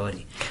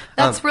disability.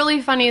 That's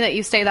really funny that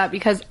you say that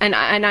because, and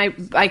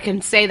I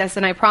can say this,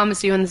 and I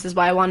promise you, and this is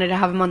why I wanted to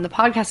have him on the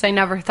podcast. I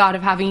never thought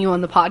of having you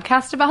on the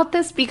podcast about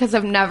this because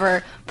I've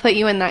never put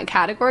you in that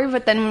category.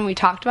 But then when we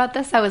talked about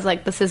this, I was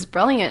like, this is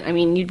brilliant. I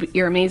mean,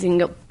 you're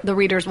amazing. The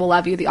readers will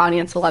love you. The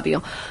audience will love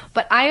you.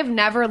 But I have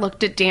never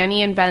looked at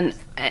Danny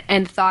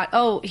and thought,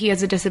 oh, he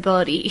has a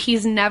disability.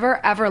 He's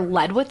never ever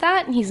led with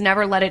that, and he's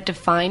never let it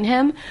define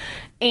him.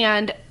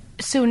 And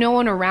so no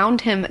one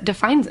around him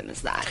defines him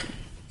as that.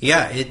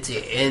 Yeah,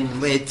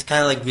 it's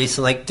kind of like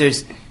recent. Like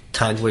there's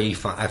times where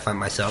I find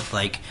myself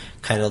like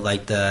kind of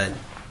like a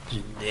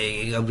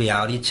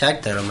reality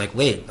check that I'm like,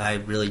 wait, I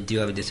really do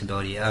have a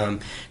disability.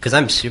 Because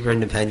I'm super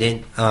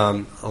independent,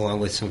 along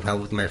with some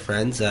help with my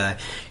friends. I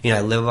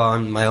live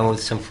on my own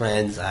with some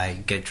friends. I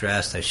get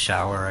dressed, I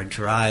shower, I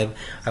drive,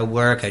 I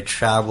work, I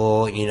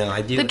travel.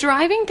 I do. The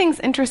driving thing's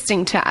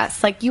interesting to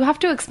us. Like, you have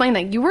to explain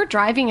that you were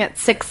driving at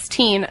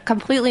 16,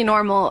 completely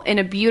normal, in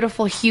a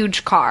beautiful,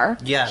 huge car.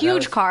 Yeah,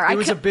 huge car. It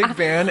was a big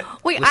van.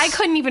 Wait, I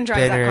couldn't even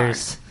drive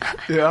Spinners. that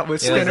car. Yeah,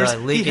 with It was spinners. a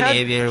Lincoln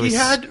Aviator with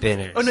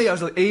spinners. Oh no, yeah, it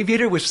was an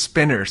Aviator with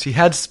spinners. He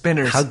had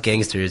spinners. How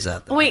gangster is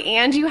that, though? Wait,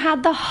 and you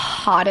had the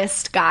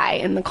hottest guy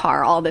in the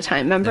car all the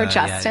time. Remember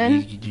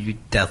Justin? Yeah, you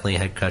definitely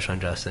had a crush on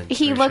Justin.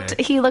 He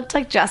looked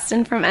like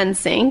Justin from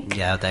NSYNC.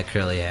 Yeah, with that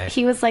curly hair.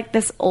 He was like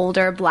this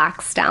older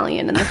black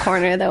stallion in the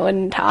corner that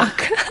wouldn't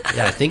talk.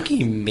 Yeah, I think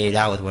he made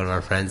out with one of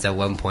our friends at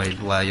one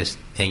point while just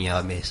hanging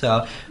out with me.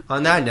 So,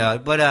 on that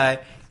note, but I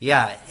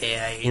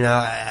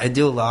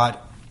do a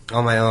lot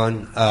on my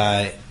own,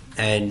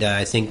 and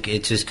I think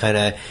it's just kind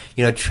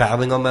of,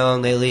 traveling on my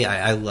own lately.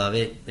 I love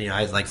it.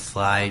 I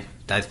fly.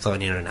 I've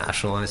flown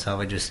international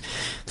myself. I just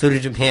flew to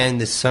Japan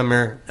this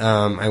summer.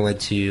 I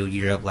went to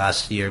Europe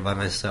last year by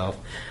myself.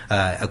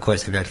 Of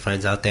course, I've met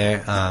friends out there.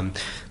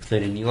 Flew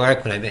to New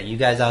York when I met you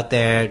guys out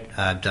there.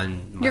 I've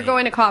done. You're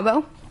going to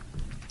Cabo?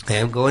 I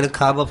am going to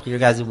Cabo for your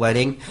guys'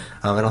 wedding.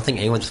 I don't think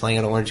anyone's flying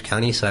out of Orange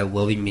County, so I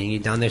will be meeting you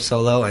down there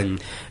solo.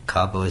 And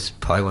Cabo is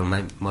probably one of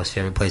my most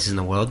favorite places in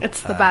the world.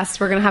 It's the best.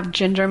 We're going to have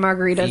ginger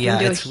margaritas and do a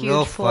huge it's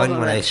real fun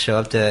when I show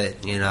up to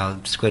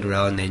Squid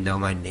Row and they know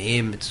my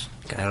name.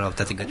 I don't know if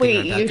that's a good thing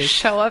or a bad Wait, you thing.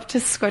 show up to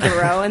Squid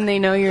Row and they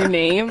know your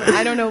name?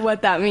 I don't know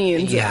what that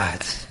means. Yeah.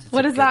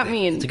 What does that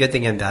mean? It's a good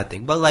thing and a bad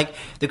thing. But,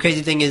 the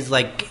crazy thing is,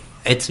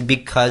 it's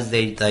because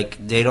they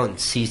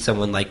don't see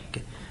someone I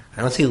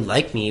don't say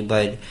like me,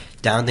 but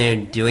down there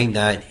doing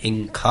that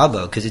in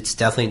Cabo, because it's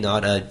definitely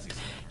not a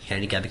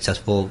handicap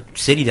accessible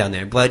city down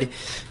there. But,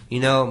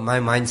 my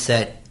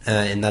mindset,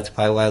 and that's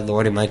probably why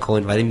Lauren and Michael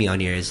invited me on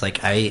here, is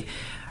I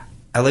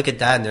look at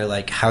that and they're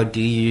like, how do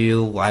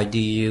you, why do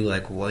you,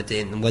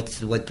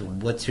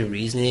 what's your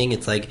reasoning?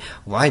 It's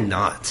why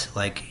not?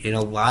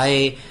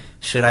 Why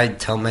should I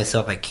tell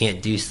myself I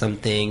can't do some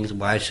things?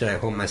 Why should I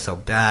hold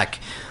myself back?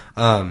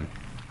 Why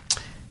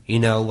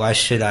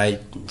should I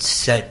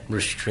set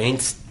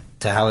restraints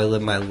to how I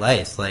live my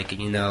life?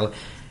 The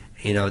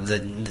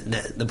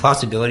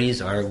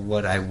possibilities are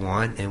what I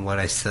want and what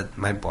I set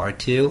my bar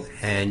to,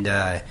 and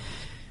I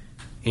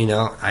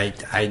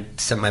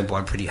set my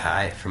bar pretty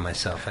high for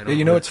myself.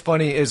 What's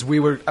funny is I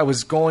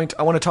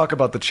want to talk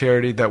about the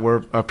charity that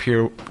we're up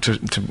here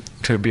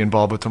to be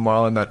involved with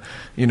tomorrow, and that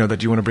you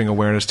want to bring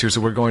awareness to. So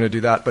we're going to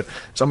do that. So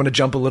I'm going to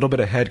jump a little bit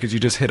ahead because you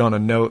just hit on a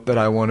note that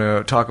I want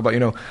to talk about.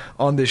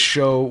 On this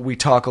show we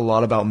talk a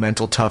lot about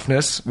mental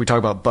toughness. We talk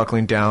about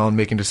buckling down,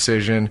 making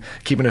decision,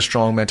 keeping a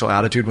strong mental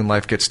attitude when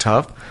life gets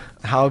tough.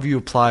 How have you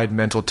applied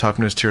mental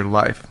toughness to your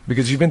life?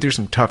 Because you've been through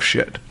some tough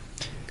shit.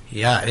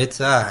 Yeah,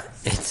 it's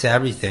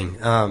everything.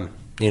 I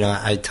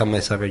tell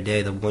myself every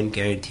day the one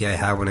guarantee I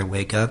have when I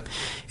wake up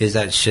is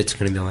that shit's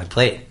going to be on my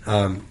plate.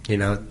 I'm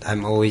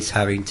always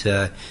having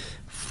to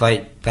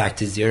fight back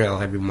to zero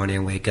every morning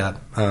I wake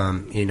up.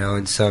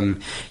 And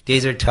some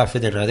days are tougher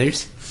than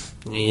others.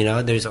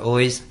 There's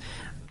always,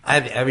 I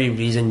have every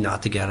reason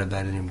not to get out of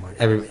bed anymore.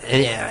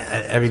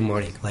 Every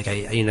morning.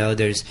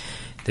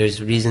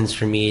 There's reasons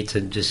for me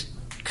to just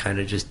kind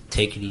of just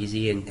take it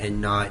easy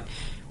and not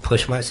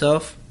push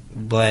myself.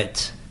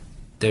 But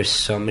there's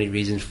so many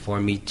reasons for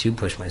me to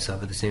push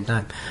myself at the same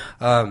time.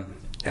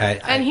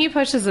 And he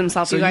pushes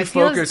himself. So you guys,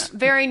 he lives a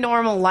very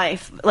normal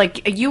life.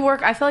 You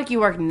work. I feel like you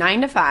work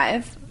 9 to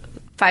 5,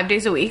 5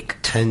 days a week.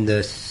 10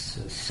 to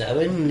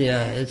 7,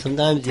 yeah.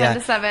 Sometimes, 10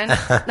 to 7.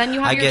 Then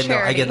you have your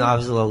charity. I get in the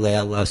office a little late. I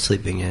love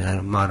sleeping, and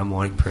I'm not a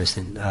morning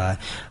person. I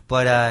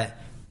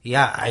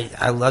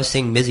love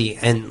staying busy,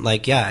 and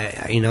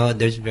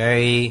there's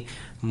very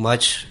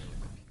much.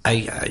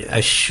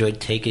 I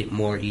should take it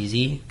more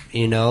easy,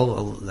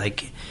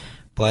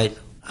 but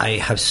I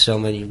have so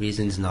many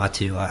reasons not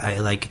to.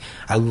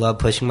 I love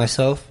pushing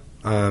myself,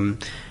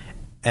 and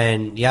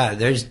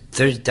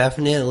there's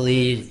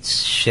definitely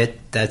shit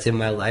that's in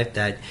my life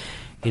that,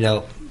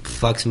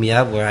 fucks me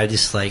up, where I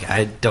just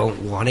I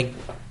don't want to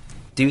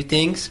do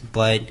things,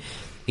 but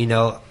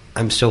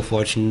I'm so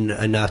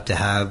fortunate enough to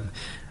have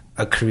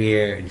a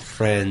career and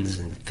friends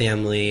and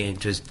family and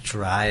just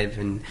drive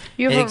and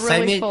excitement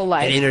really full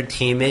life. and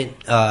entertainment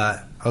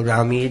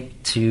around me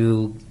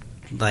to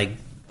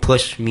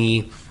push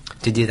me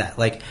to do that.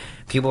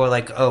 People are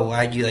like, oh,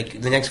 why do you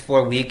the next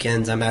 4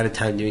 weekends I'm out of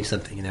town doing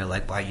something, and they're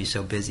like, why are you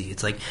so busy?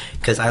 It's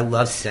because I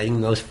love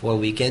setting those 4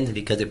 weekends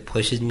because it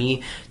pushes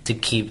me to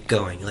keep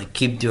going,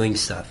 keep doing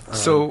stuff.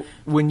 So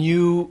when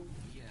you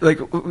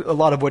a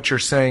lot of what you're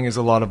saying is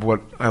a lot of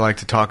what I like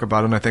to talk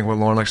about, and I think what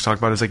Lauren likes to talk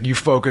about is you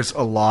focus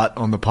a lot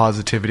on the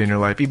positivity in your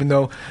life, even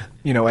though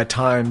at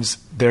times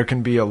there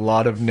can be a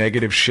lot of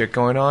negative shit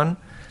going on.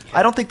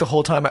 I don't think the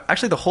whole time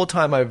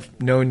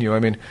I've known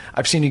you,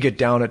 I've seen you get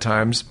down at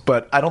times,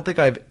 but I don't think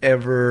I've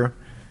ever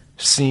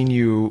seen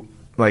you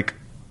I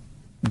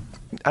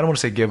don't want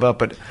to say give up,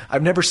 but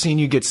I've never seen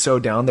you get so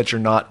down that you're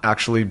not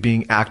actually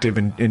being active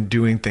in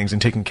doing things and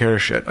taking care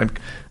of shit. I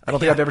don't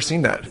think I've ever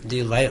seen that.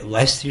 Dude,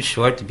 life's too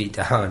short to be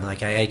down. I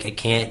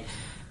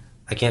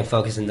can't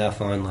focus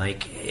enough on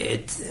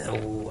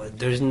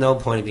there's no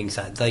point of being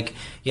sad.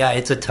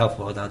 It's a tough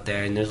world out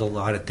there, and there's a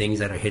lot of things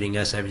that are hitting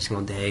us every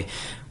single day,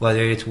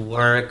 whether it's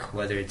work,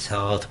 whether it's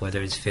health,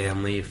 whether it's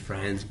family,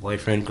 friends,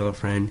 boyfriend,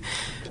 girlfriend,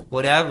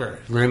 whatever,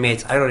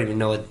 roommates. I don't even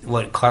know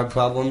what car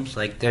problems.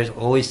 There's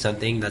always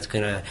something that's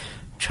gonna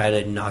try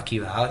to knock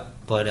you out.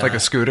 But Like a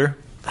scooter?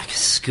 Like a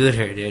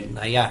scooter, dude.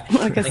 Like, yeah.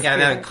 Like a I'm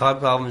having car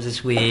problems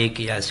this week.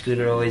 Yeah,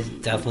 scooter always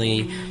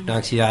definitely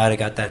knocks you out. I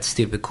got that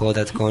stupid cold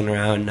that's going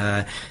around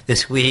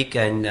this week,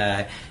 and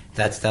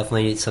that's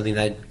definitely something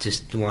that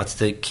just wants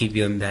to keep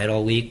you in bed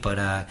all week. But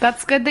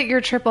That's good that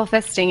you're triple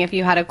fisting if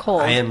you had a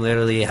cold. I am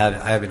literally I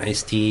have an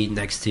iced tea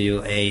next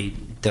to a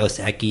Dos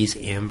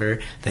Equis Amber.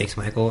 Thanks,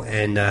 Michael,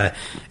 and a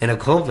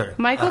cold beer.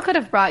 Michael could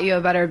have brought you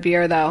a better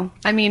beer, though.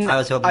 I mean, I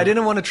was hoping. I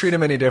didn't want to treat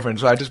him any different,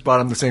 so I just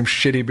bought him the same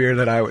shitty beer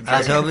that I would I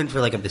was drink. hoping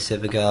for like a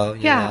Pacifico.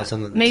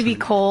 something maybe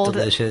cold,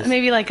 delicious.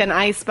 maybe like an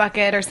ice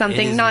bucket or It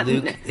something. is Not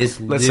it's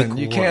Listen,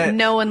 you lukewarm. can't-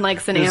 no one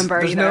likes an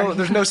amber either.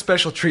 There's no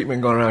special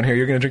treatment going around here.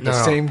 You're going to drink the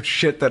No. same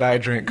shit that I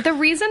drink. The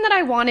reason that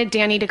I wanted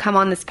Danny to come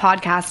on this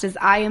podcast is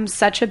I am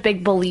such a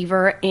big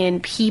believer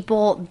in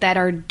people that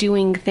are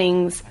doing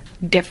things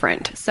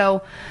different.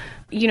 So,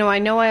 I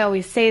know I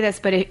always say this,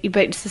 but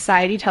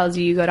society tells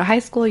you go to high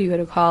school, you go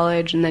to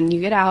college, and then you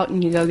get out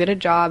and you go get a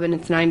job, and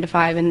it's 9 to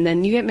 5, and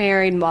then you get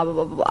married, and blah, blah,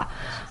 blah, blah, blah.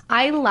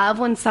 I love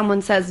when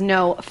someone says,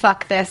 no,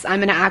 fuck this, I'm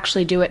going to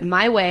actually do it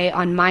my way,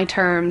 on my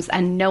terms,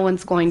 and no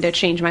one's going to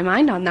change my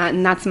mind on that,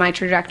 and that's my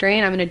trajectory,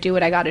 and I'm going to do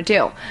what I got to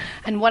do.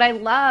 And what I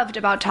loved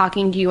about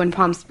talking to you in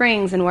Palm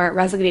Springs, and where it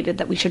resonated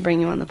that we should bring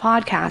you on the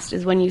podcast,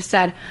 is when you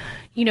said,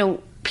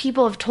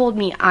 people have told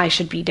me I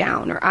should be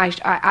down, or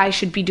I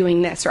should be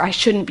doing this, or I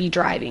shouldn't be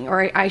driving,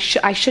 or I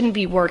shouldn't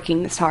be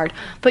working this hard.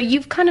 But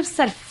you've kind of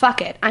said,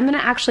 fuck it. I'm going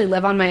to actually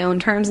live on my own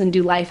terms and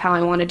do life how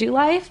I want to do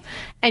life.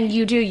 And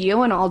you do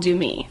you, and I'll do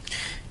me.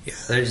 Yeah,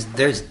 there's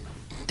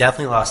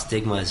definitely a lot of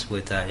stigmas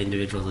with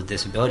individuals with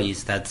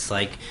disabilities. That's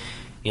like,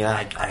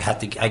 I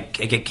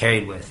get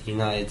carried with.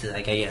 It's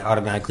like I get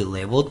automatically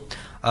labeled,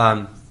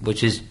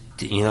 which is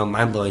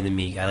mind blowing to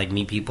me. I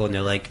meet people and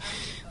they're like,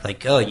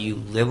 oh, you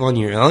live on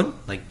your own?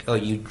 Like, oh,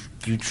 you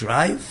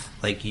drive?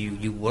 Like,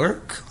 you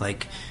work?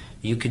 Like,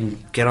 you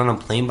can get on a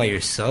plane by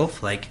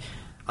yourself? Like,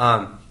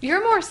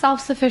 You're more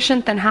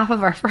self-sufficient than half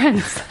of our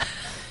friends.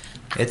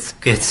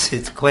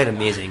 it's quite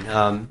amazing.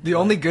 The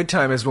only good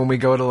time is when we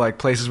go to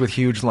places with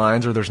huge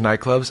lines or there's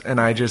nightclubs,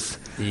 and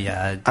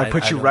I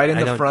put you right in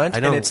the front,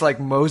 and it's like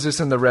Moses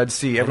in the Red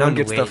Sea. Everyone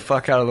gets the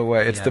fuck out of the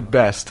way. It's the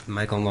best.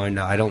 Michael and Lauren,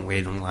 no, I don't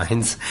wait in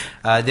lines.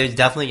 There's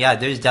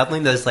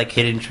definitely those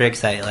hidden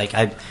tricks.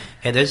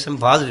 There's some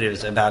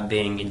positives about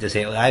being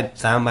disabled. I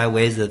found my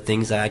ways of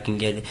things that I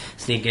can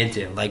sneak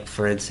into. Like,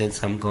 for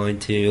instance, I'm going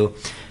to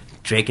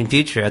Drake and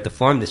Future at the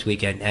Forum this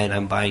weekend, and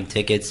I'm buying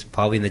tickets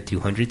probably in the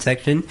 200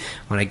 section.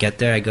 When I get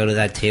there, I go to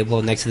that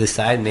table next to the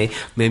side, and they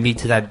move me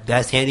to that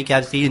best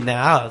handicap seat in the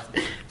house.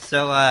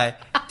 So,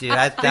 dude,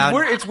 I found...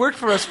 It's worked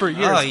for us for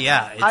years. Oh,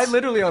 yeah. I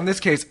literally, on this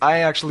case, I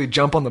actually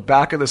jump on the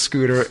back of the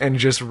scooter and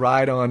just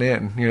ride on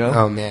in,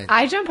 Oh, man.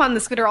 I jump on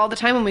the scooter all the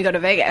time when we go to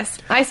Vegas.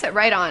 I sit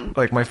right on.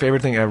 My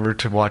favorite thing ever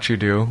to watch you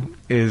do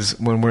is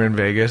when we're in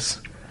Vegas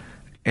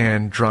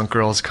and drunk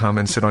girls come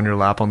and sit on your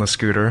lap on the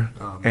scooter,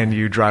 and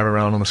you drive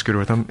around on the scooter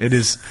with them. It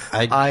is...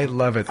 I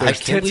love it. There's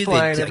tits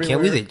flying everywhere. I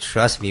can't believe they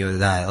trust me with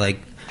that.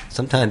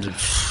 Sometimes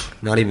it's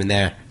not even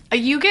there.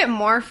 You get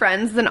more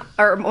friends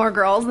more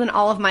girls than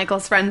all of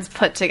Michael's friends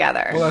put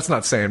together. Well, that's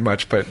not saying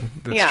much, but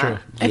that's true.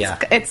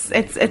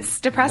 It's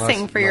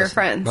depressing for your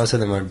friends. Most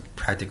of them are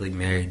practically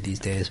married these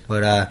days.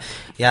 But,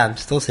 I'm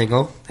still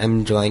single. I'm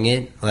enjoying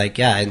it.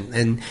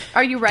 And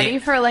are you ready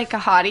for a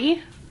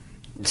hottie?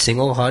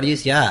 Single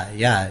hotties?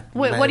 Yeah.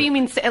 What do you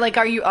mean?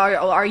 Are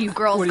you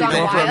girls What, gone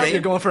wild? you're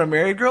going for a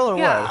married girl or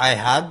Yeah. what? I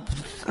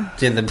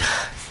have in the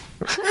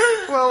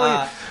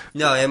Well,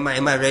 no, am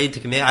I ready to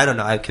commit? I don't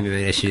know. I have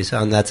commitment issues.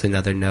 That's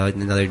another note,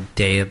 another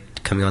day of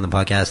coming on the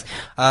podcast.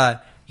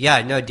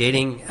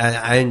 Dating.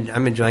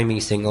 I'm enjoying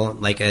being single.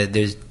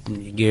 There's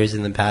years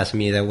in the past of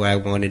me where I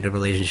wanted a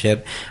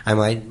relationship. I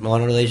might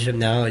want a relationship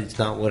now. It's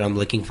not what I'm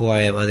looking for.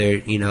 I have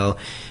other,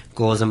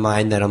 goals in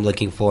mind that I'm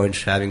looking for and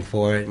striving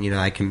for.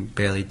 I can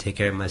barely take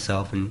care of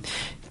myself and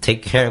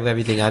take care of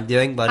everything I'm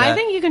doing. But I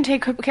think you can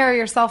take care of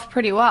yourself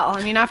pretty well.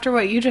 I mean, after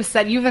what you just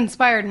said, you've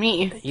inspired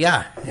me.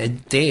 Yeah,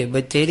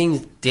 but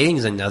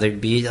dating's another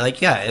beat.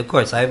 Of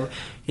course, I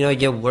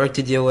get work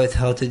to deal with,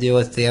 health to deal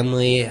with,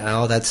 family, and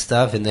all that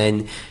stuff, and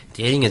then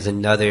dating is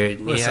another.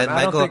 Listen,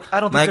 Michael, I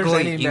don't think Michael,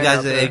 there's any you man guys,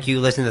 out there. if you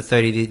listen to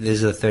 30,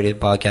 this is the 30th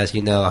podcast.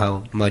 You know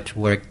how much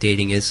work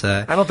dating is.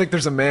 I don't think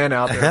there's a man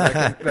out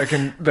there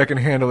that can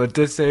handle it,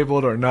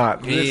 disabled or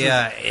not.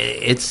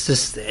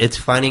 It's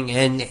finding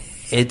and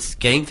it's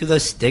getting through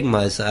those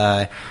stigmas.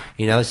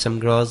 Some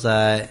girls.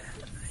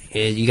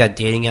 You got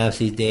dating apps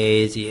these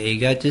days. You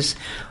got just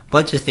a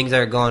bunch of things that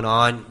are going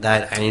on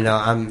that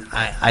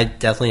I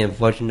definitely am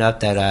fortunate enough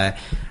that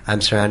I'm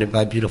surrounded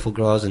by beautiful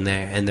girls and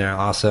they're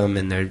awesome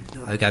and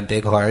I got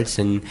big hearts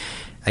and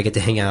I get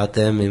to hang out with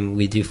them and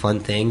we do fun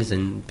things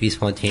and be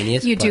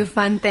spontaneous. You do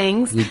fun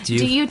things. We do.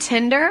 Do you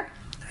Tinder?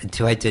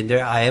 Do I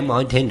Tinder? I am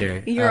on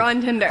Tinder. You're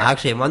on Tinder.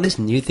 Actually, I'm on this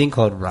new thing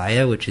called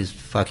Raya, which is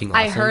fucking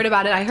awesome. I heard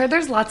about it. I heard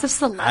there's lots of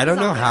celebs. I don't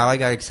know on how it. I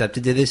got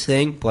accepted to this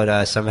thing,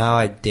 but somehow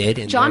I did.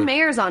 And John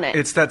Mayer's on it.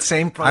 It's that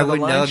same. I would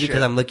know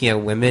because I'm looking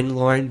at women,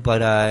 Lauren.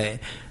 But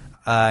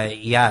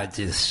Yeah,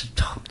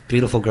 just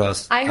beautiful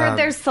girls. I heard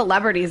there's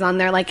celebrities on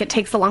there. Like, it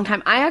takes a long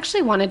time. I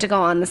actually wanted to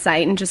go on the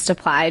site and just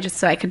apply just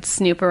so I could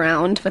snoop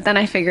around, but then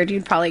I figured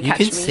you'd probably catch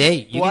me. You can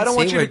say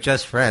we're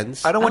just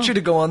friends. I don't want you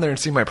to go on there and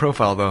see my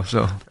profile, though.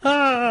 So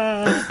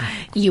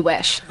You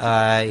wish.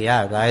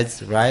 Yeah,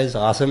 Ride's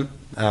awesome.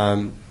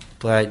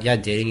 But yeah,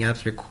 dating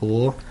apps are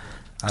cool.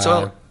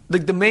 So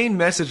the main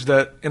message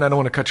that, and I don't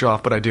want to cut you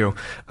off, but I do.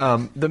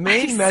 The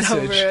main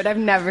message. So rude. I've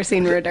never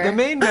seen ruder. The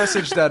main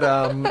message that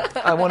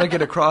I want to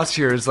get across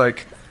here is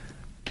like,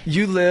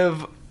 you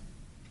live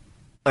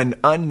an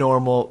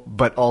unnormal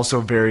but also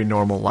very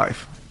normal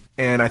life.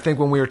 And I think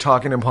when we were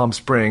talking in Palm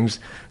Springs,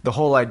 the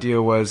whole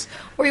idea was...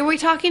 Were we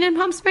talking in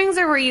Palm Springs,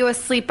 or were you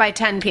asleep by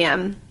 10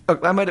 p.m.?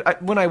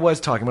 When I was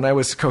talking, when I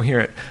was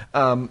coherent,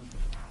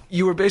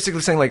 you were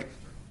basically saying, like,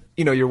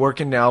 you know, you're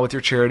working now with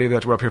your charity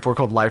that we're up here for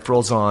called Life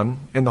Rolls On,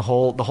 and the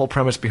whole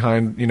premise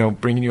behind, you know,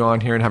 bringing you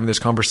on here and having this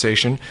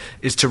conversation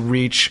is to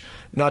reach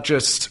not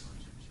just,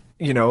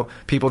 you know,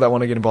 people that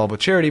want to get involved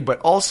with charity,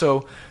 but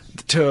also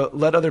to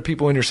let other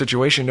people in your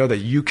situation know that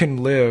you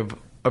can live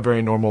a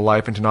very normal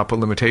life and to not put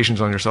limitations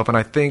on yourself. And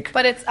I think...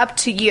 But it's up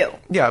to you.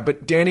 Yeah,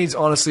 but Danny's,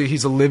 honestly,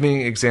 he's a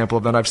living example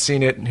of that. I've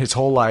seen it his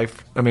whole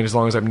life. I mean, as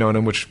long as I've known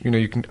him, which, you know,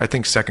 you can... I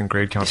think second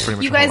grade counts pretty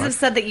much. You guys have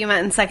said that you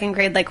met in second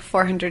grade like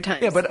 400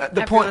 times. Yeah, but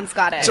everyone's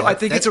got it. So I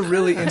think it's a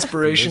really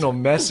inspirational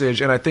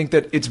message, and I think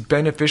that it's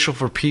beneficial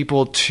for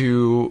people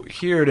to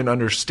hear it and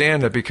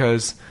understand it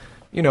because,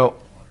 you know,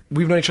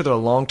 we've known each other a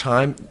long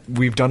time.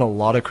 We've done a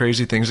lot of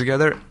crazy things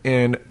together,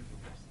 and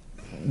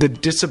the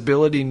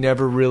disability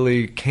never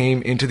really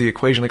came into the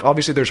equation. Like,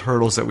 obviously there's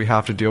hurdles that we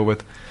have to deal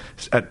with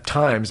at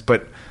times,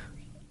 but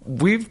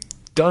we've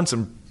done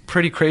some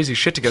pretty crazy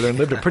shit together and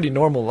lived a pretty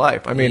normal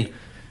life. I mean,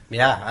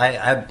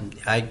 yeah,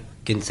 I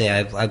can say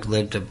I've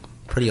lived a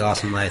pretty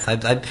awesome life.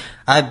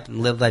 I've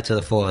lived life to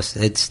the fullest.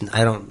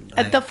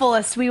 At the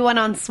fullest. We went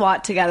on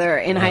SWAT together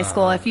in high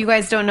school. If you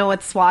guys don't know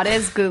what SWAT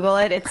is, Google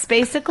it. It's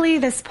basically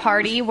this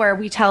party where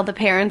we tell the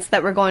parents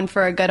that we're going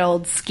for a good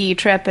old ski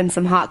trip and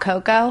some hot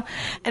cocoa,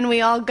 and we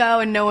all go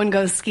and no one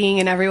goes skiing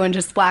and everyone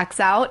just blacks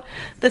out.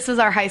 This was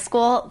our high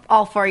school.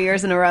 All 4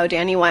 years in a row,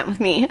 Danny went with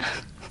me.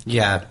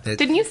 Yeah.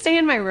 Didn't you stay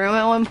in my room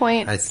at one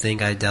point? I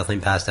think I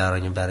definitely passed out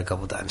on your bed a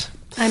couple times.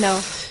 I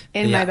know.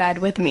 In my bed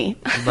with me.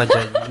 a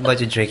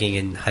bunch of drinking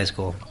in high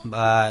school.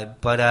 Yeah,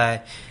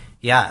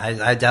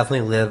 I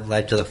definitely live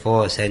life to the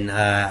fullest. And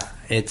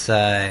it's,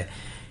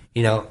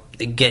 you know,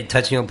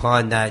 touching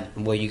upon that,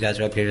 what you guys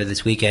are up here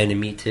this weekend,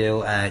 and me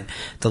too, at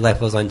the Life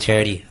Rolls On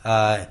charity.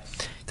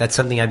 That's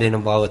something I've been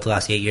involved with the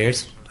last 8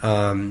 years.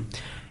 And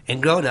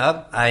growing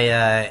up,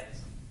 I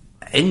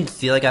didn't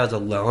feel like I was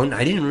alone.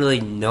 I didn't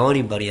really know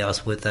anybody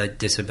else with a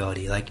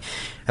disability. Like,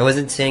 I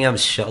wasn't saying I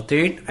was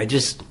sheltered.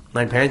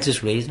 My parents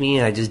just raised me,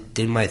 and I just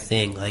did my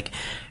thing. Like,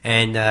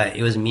 and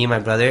it was me and my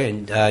brother.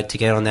 And to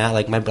get on that,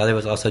 like, my brother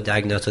was also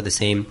diagnosed with the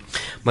same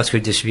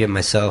muscular dystrophy as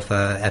myself,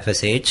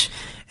 FSH.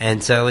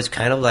 And so it was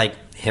kind of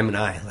like him and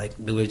I. Like,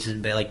 we were just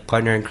like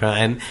partner in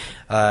crime.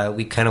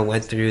 We kind of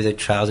went through the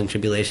trials and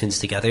tribulations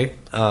together.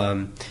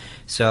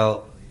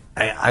 So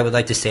I would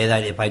like to say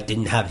that if I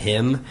didn't have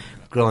him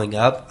growing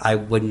up, I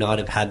would not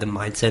have had the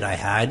mindset I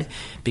had,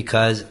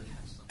 because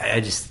I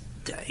just,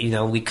 you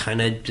know, we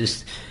kind of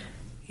just,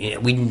 you know,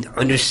 we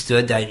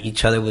understood that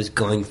each other was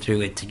going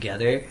through it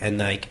together, and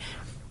like,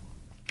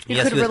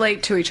 you could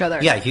relate to each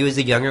other. Yeah, he was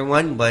the younger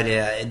one, but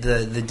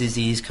the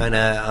disease kind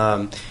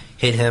of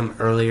hit him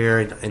earlier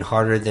and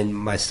harder than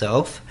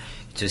myself.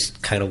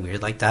 Just kind of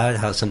weird like that,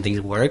 how some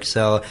things work.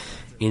 So,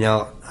 you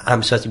know,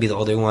 I'm supposed to be the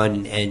older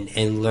one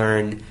and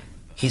learn.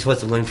 He's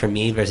supposed to learn from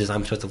me versus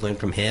I'm supposed to learn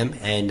from him,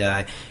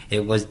 and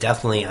it was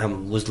definitely I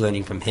was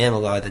learning from him a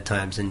lot of the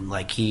times, and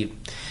like he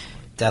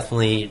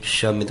definitely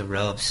showed me the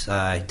ropes.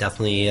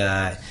 Definitely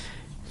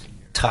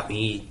taught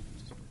me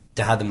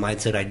to have the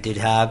mindset I did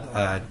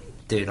have.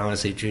 Dude,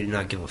 honestly, Drew did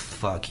not give a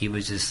fuck. He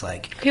was just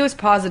like, he was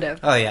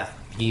positive. Oh yeah,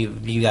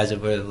 you guys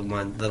were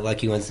the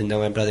lucky ones to know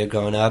my brother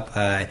growing up.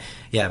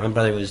 Yeah, my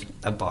brother was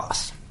a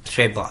boss,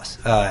 straight boss,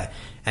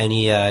 and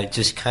he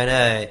just kind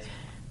of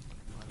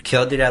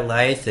killed it at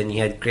life, and he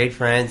had great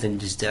friends, and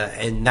just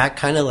and that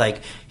kind of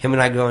like him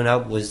and I growing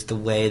up was the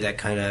way that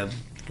kind of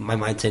my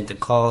mindset into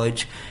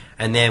college.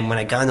 And then when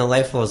I got into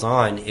Life Rolls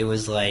On, it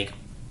was like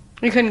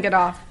you couldn't get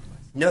off.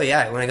 No,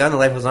 yeah. When I got into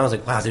Life Rolls On, I was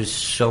like, wow, there's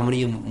so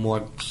many more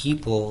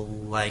people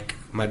like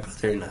my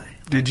brother and I.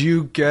 Did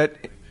you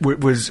get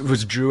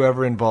was Drew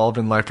ever involved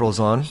in Life Rolls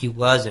On? He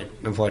wasn't,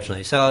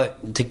 unfortunately. So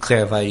to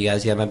clarify to you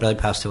guys, yeah, my brother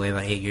passed away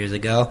about 8 years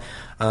ago,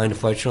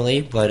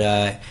 unfortunately,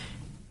 but.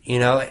 You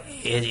know,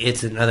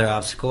 it's another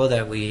obstacle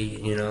that we,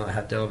 you know,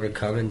 have to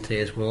overcome in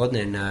today's world,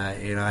 and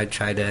you know, I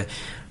try to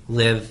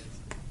live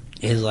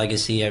his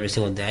legacy every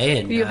single day.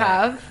 And you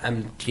have?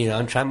 I'm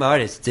trying my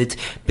hardest. It's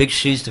big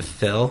shoes to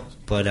fill,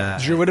 but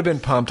Drew would have been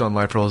pumped on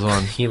Life Rolls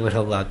On. He would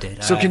have loved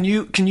it. So can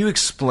you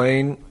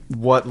explain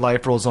what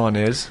Life Rolls On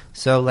is?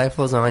 So Life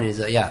Rolls On is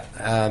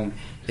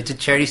it's a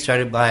charity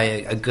started by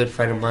a good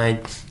friend of mine,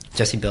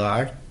 Jesse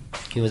Billard.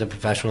 He was a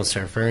professional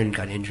surfer and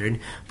got injured,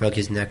 broke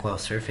his neck while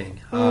surfing.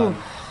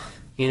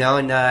 You know,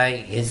 and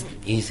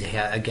he's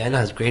again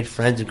has great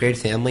friends, a great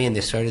family, and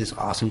they started this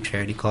awesome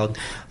charity called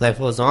Life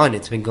Goes On.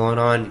 It's been going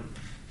on,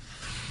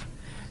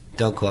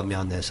 don't quote me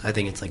on this, I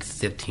think it's like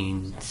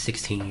 15,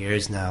 16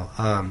 years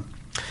now.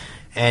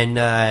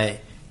 And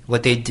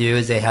what they do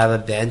is they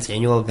have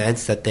annual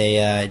events that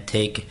they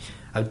take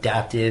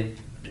adaptive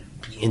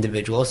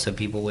individuals, so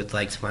people with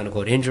like spinal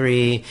cord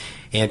injury,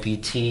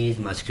 amputees,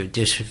 muscular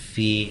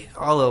dystrophy,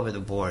 all over the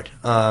board.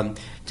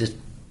 Just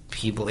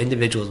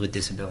individuals with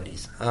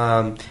disabilities,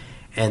 and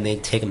they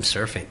take them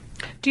surfing.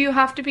 Do you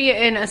have to be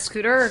in a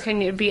scooter, or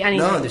can you be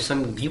anything? No, there's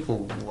some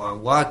people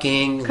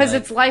walking. Because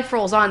it's Life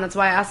Rolls On. That's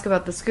why I ask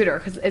about the scooter.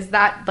 Because is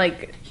that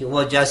like?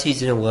 Well,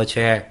 Jesse's in a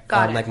wheelchair,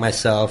 like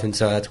myself, and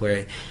so that's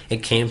where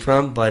it came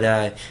from.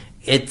 But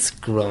it's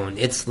grown.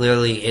 It's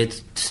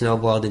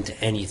snowballed into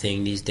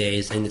anything these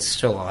days, and it's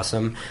so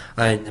awesome.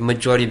 The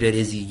majority of it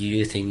is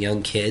youth and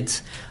young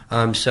kids.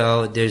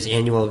 So there's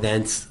annual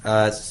events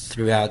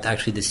throughout.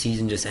 Actually, the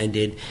season just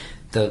ended.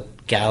 The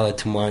gala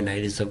tomorrow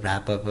night is the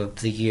wrap-up of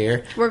the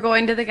year. We're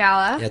going to the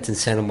gala. Yeah, it's in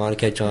Santa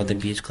Monica at Jonathan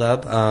Beach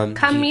Club.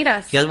 Come meet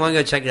us. If you guys want to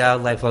go check it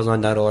out,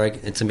 lifegoeson.org.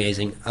 It's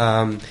amazing.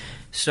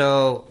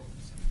 So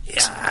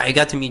yeah, I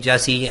got to meet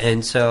Jesse,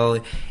 and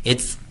so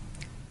it's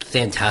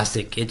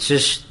fantastic. It's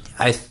just,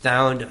 I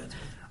found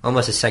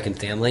almost a second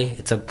family.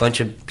 It's a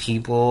bunch of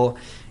people,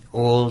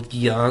 old,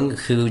 young,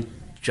 who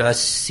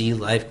just see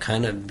life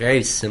kind of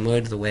very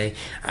similar to the way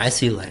I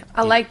see life.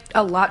 A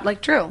lot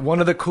like Drew. One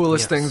of the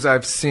coolest things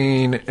I've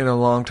seen in a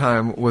long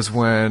time was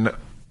when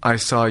I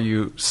saw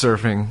you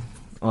surfing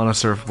on a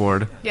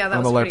surfboard. Yeah, that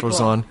on was the pretty Life Goes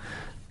cool. On.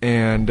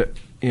 And,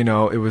 you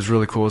know, it was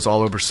really cool. It was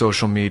all over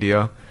social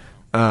media.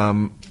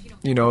 You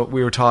know,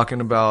 we were talking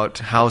about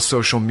how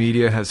social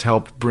media has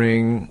helped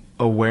bring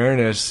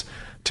awareness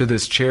to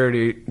this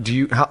charity.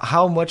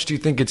 How much do you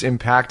think it's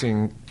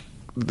impacting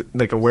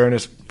like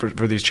awareness for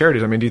these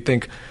charities? I mean, do you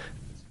think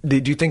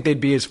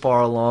they'd be as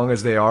far along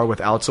as they are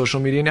without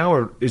social media now,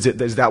 or is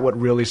that what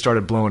really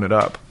started blowing it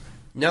up?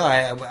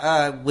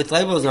 No, with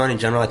Life Goes On in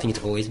general, I think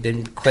it's always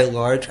been quite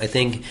large. I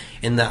think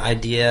in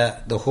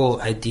the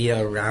whole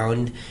idea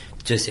around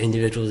just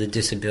individuals with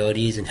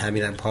disabilities and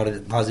having that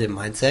positive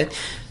mindset,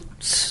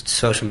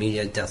 social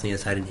media definitely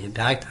has had an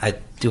impact. I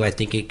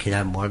think it can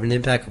have more of an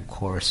impact? Of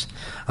course.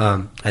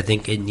 I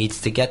think it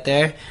needs to get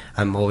there.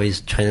 I'm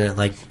always trying to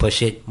like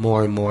push it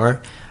more and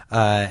more.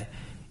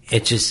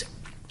 It just,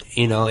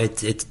 you know,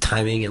 it's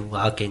timing and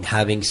luck and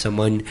having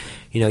someone,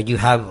 you know, you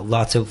have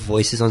lots of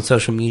voices on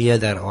social media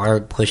that are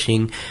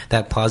pushing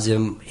that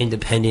positive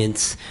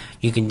independence.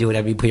 You can do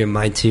whatever you put your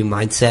mind to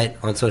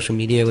mindset on social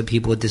media with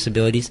people with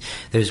disabilities.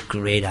 There's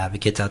great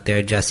advocates out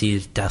there. Jesse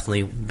is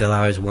definitely, Bill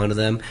Hour is one of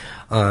them.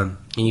 And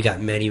you got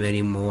many,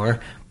 many more.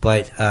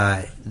 But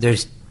I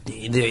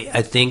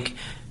think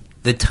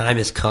the time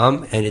has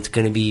come, and it's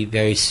going to be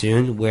very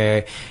soon,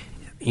 where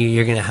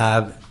you're going to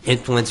have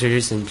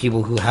influencers and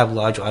people who have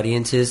large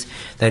audiences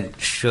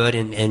that should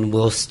and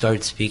will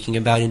start speaking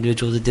about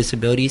individuals with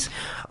disabilities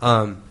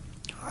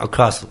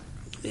across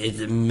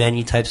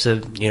many types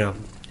of, you know,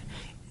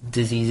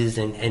 diseases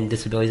and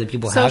disabilities that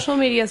people have. Social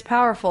media is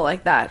powerful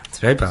like that. It's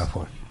very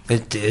powerful.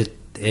 It is.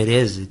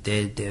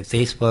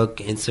 Facebook,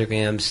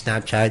 Instagram,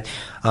 Snapchat.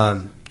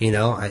 You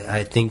know,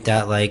 I think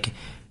that, like,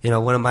 you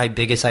know, one of my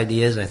biggest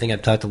ideas, I think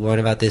I've talked to Lauren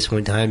about this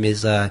one time,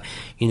 is,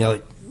 you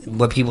know,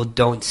 what people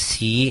don't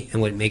see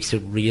and what makes it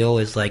real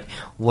is, like,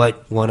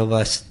 what one of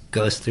us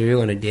goes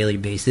through on a daily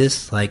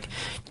basis, like,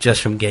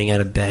 just from getting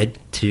out of bed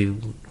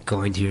to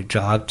going to your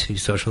job to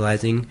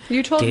socializing.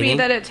 You told dating. me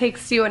that it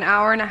takes you an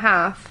hour and a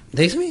half. It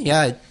takes me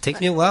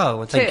a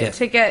while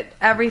to get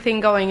everything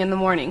going in the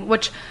morning,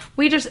 which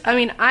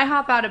I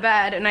hop out of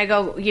bed and I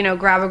go, you know,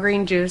 grab a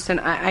green juice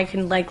and I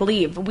can, like,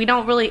 leave. We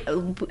don't really,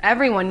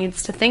 everyone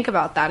needs to think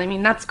about that. I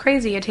mean, that's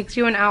crazy. It takes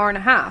you an hour and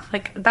a half.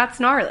 Like, that's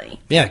gnarly.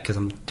 Yeah, because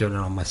I'm doing it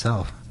on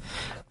myself.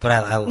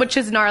 But which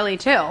is gnarly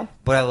too.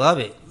 But I love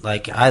it.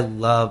 Like, I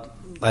love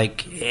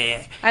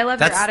your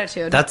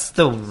attitude. That's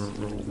the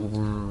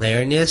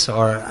rareness,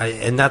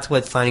 and that's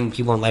what finding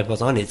people in Life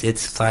Goes On is.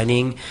 It's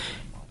finding,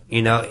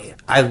 you know,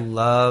 I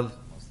love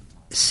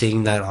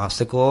seeing that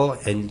obstacle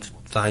and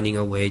finding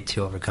a way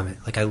to overcome it.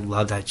 Like, I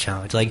love that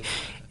challenge. Like,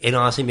 it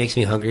honestly makes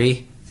me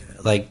hungry,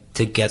 like,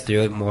 to get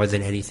through it more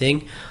than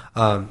anything.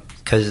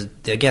 Because,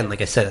 again, like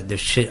I said, there's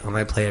shit on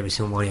my plate every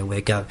single morning I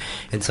wake up.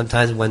 And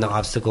sometimes when the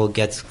obstacle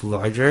gets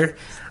larger,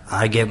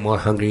 I get more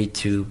hungry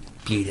to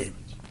beat it.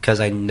 Because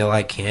I know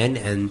I can,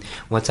 and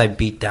once I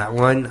beat that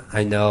one,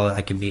 I know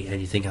I can beat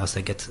anything else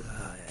that gets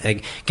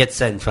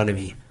set in front of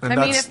me. And I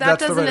mean, if that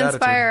doesn't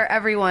inspire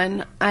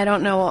everyone, I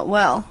don't know what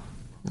will.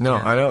 No,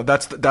 I know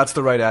that's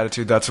the right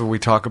attitude. That's what we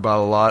talk about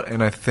a lot,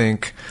 and I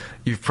think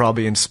you've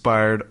probably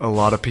inspired a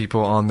lot of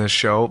people on this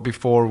show.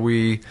 Before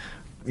we,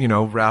 you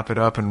know, wrap it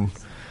up and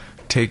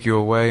take you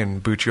away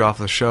and boot you off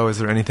the show, is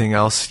there anything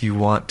else you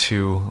want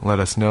to let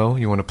us know?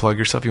 You want to plug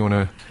yourself? You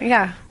want to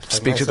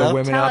speak to the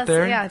women Tell out us,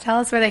 there. yeah, tell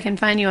us where they can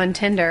find you on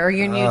Tinder or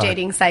your new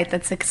dating site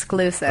that's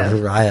exclusive.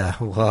 Raya.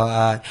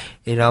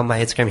 Well, my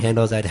Instagram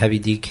handle is at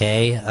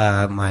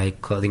HeavyDK. My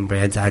clothing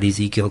brand's at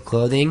Ezekiel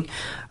Clothing.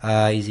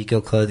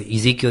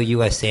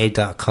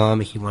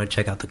 EzekielUSA.com if you want to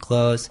check out the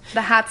clothes.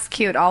 The hat's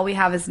cute. All we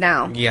have is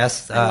now.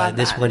 Yes,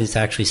 this one is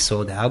actually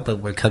sold out, but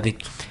we're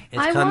coming.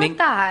 I want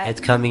that.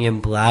 It's coming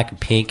in black,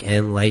 pink,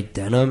 and light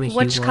denim.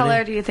 Which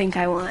color do you think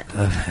I want?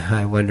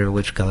 I wonder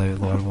which color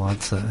Lauren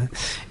wants.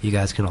 You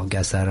guys can all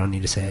guess that. I don't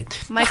need to say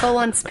it. Michael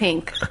wants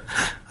pink.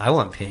 I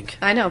want pink.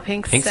 I know,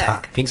 pink's sick.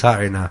 Hot. Pink's hot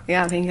right now.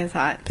 Yeah, pink is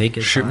hot. Pink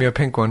is Shoot hot. me a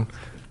pink one.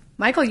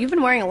 Michael, you've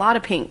been wearing a lot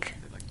of pink.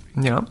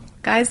 Yeah.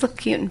 Guys look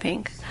cute in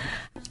pink.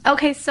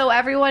 Okay, so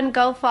everyone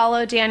go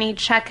follow Danny.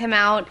 Check him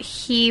out.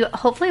 He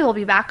hopefully will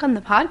be back on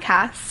the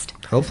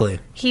podcast. Hopefully.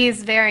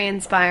 He's very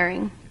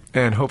inspiring.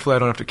 And hopefully I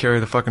don't have to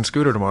carry the fucking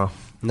scooter tomorrow.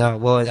 No,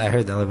 well, I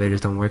heard the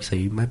elevators don't work, so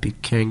you might be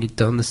carrying it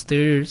down the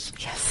stairs.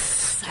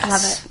 Yes. I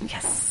love it.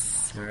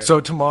 Yes.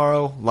 So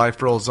tomorrow,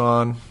 life rolls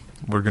on.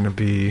 We're going to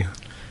be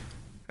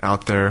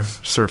out there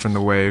surfing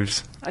the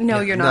waves.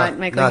 No, you're not,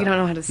 Michael. You don't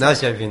know how to say No it.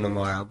 surfing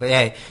tomorrow. But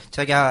hey,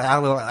 check out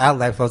our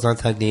Life Rolls On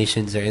Tug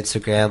Nations. Their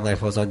Instagram,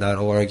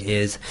 liferollson.org,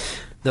 is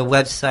the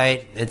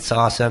website. It's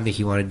awesome. If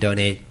you want to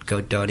donate,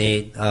 go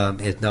donate.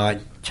 If not,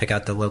 check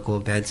out the local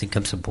events and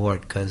come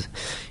support, because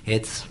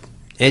I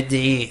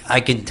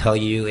can tell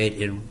you it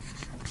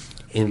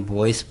in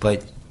voice,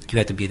 but you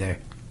have to be there.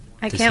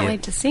 I can't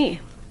wait to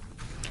see.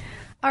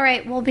 All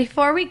right, well,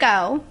 before we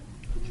go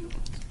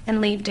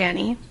and leave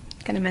Danny,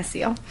 going to miss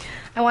you,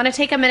 I want to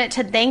take a minute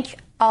to thank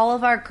all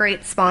of our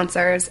great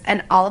sponsors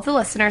and all of the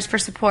listeners for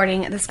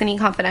supporting the Skinny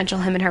Confidential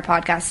Him and Her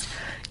podcast.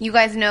 You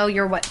guys know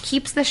you're what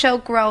keeps the show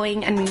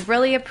growing, and we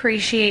really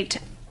appreciate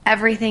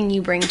everything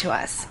you bring to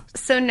us.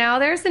 So now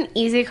there's an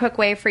easy, quick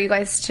way for you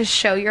guys to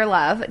show your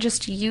love.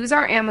 Just use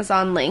our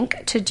Amazon link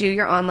to do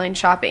your online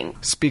shopping.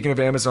 Speaking of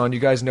Amazon, you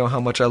guys know how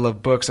much I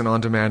love books and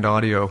on-demand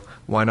audio.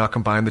 Why not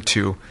combine the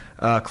two?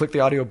 Click the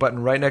audio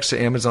button right next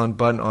to Amazon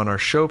button on our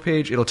show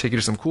page. It'll take you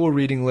to some cool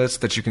reading lists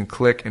that you can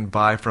click and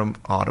buy from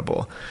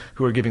Audible,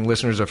 who are giving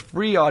listeners a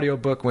free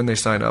audiobook when they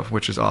sign up,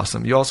 which is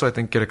awesome. You also, I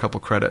think, get a couple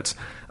credits.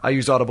 I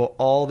use Audible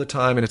all the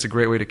time, and it's a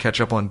great way to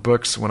catch up on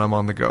books when I'm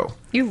on the go.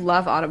 You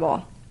love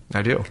Audible.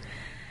 I do.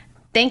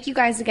 Thank you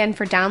guys again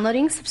for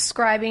downloading,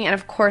 subscribing, and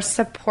of course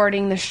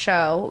supporting the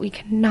show. We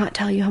cannot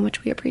tell you how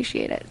much we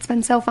appreciate it. It's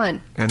been so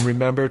fun. And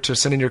remember to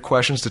send in your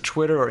questions to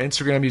Twitter or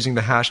Instagram using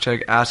the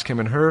hashtag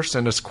AskHimAndHer.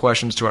 Send us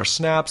questions to our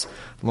snaps,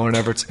 Lauren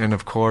Everts, and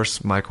of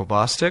course, Michael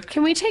Bostic.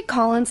 Can we take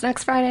call-ins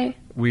next Friday?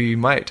 We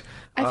might.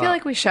 I feel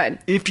like we should.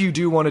 If you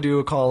do want to do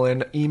a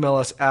call-in, email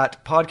us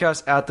at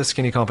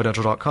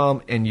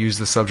podcast@theskinnyconfidential.com and use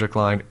the subject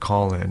line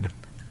call-in.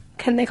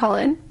 Can they call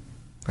in?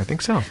 I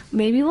think so.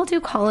 Maybe we'll do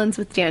call-ins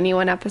with Danny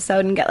one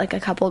episode and get like a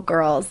couple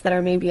girls that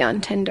are maybe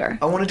on Tinder.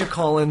 I want to do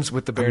call-ins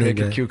with the Bare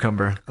Naked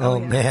Cucumber. Oh,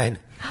 man.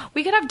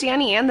 We could have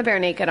Danny and the Bare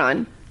Naked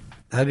on.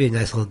 That'd be a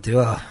nice little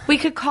duo. We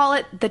could call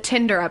it the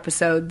Tinder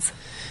episodes.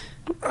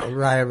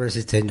 Raya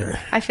versus Tinder.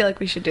 I feel like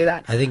we should do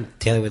that. I think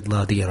Taylor would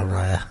love to get on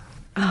Raya.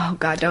 Oh,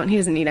 God, don't. He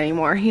doesn't need any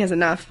more. He has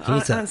enough.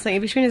 Honestly,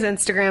 between his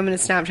Instagram and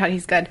his Snapchat,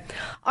 he's good.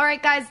 All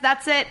right, guys,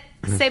 that's it.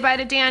 Say bye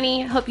to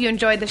Danny. Hope you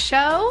enjoyed the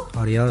show.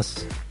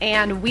 Adios.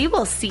 And we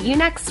will see you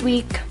next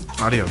week.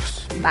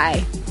 Adios.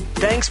 Bye.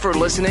 Thanks for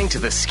listening to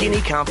The Skinny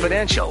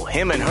Confidential,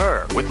 Him and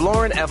Her, with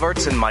Lauren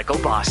Everts and Michael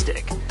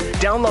Bostic.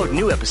 Download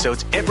new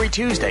episodes every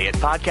Tuesday at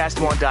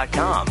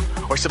podcastone.com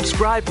or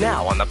subscribe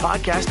now on the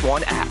Podcast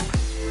One app.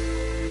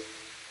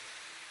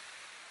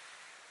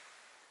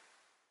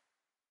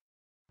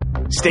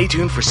 Stay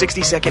tuned for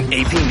 60-second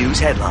AP News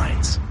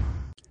headlines.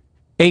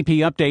 AP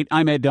Update,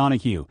 I'm Ed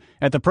Donahue.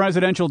 At the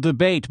presidential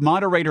debate,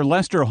 moderator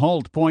Lester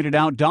Holt pointed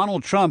out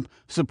Donald Trump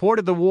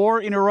supported the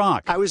war in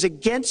Iraq. I was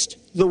against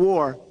the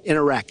war in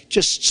Iraq,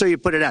 just so you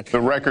put it out.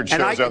 The record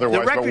shows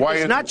otherwise. The record but why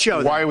does not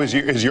show that. Why is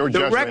your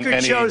judgment The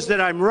record shows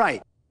that I'm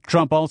right.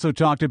 Trump also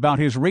talked about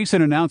his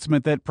recent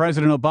announcement that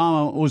President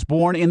Obama was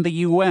born in the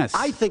U.S.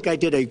 I think I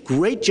did a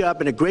great job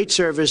and a great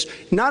service,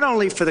 not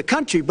only for the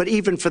country, but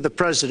even for the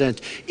president,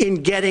 in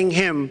getting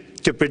him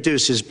to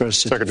produce his birth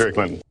certificate. Secretary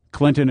Clinton.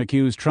 Clinton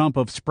accused Trump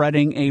of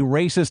spreading a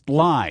racist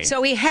lie.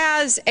 So he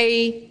has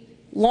a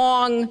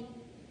long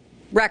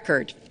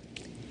record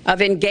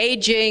of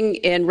engaging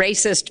in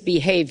racist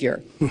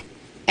behavior.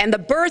 And the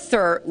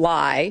birther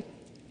lie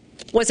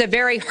was a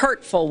very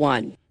hurtful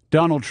one.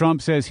 Donald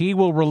Trump says he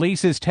will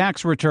release his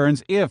tax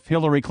returns if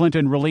Hillary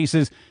Clinton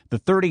releases the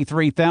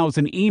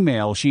 33,000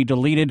 emails she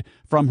deleted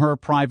from her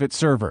private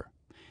server.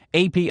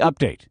 AP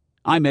Update.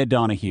 I'm Ed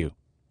Donahue.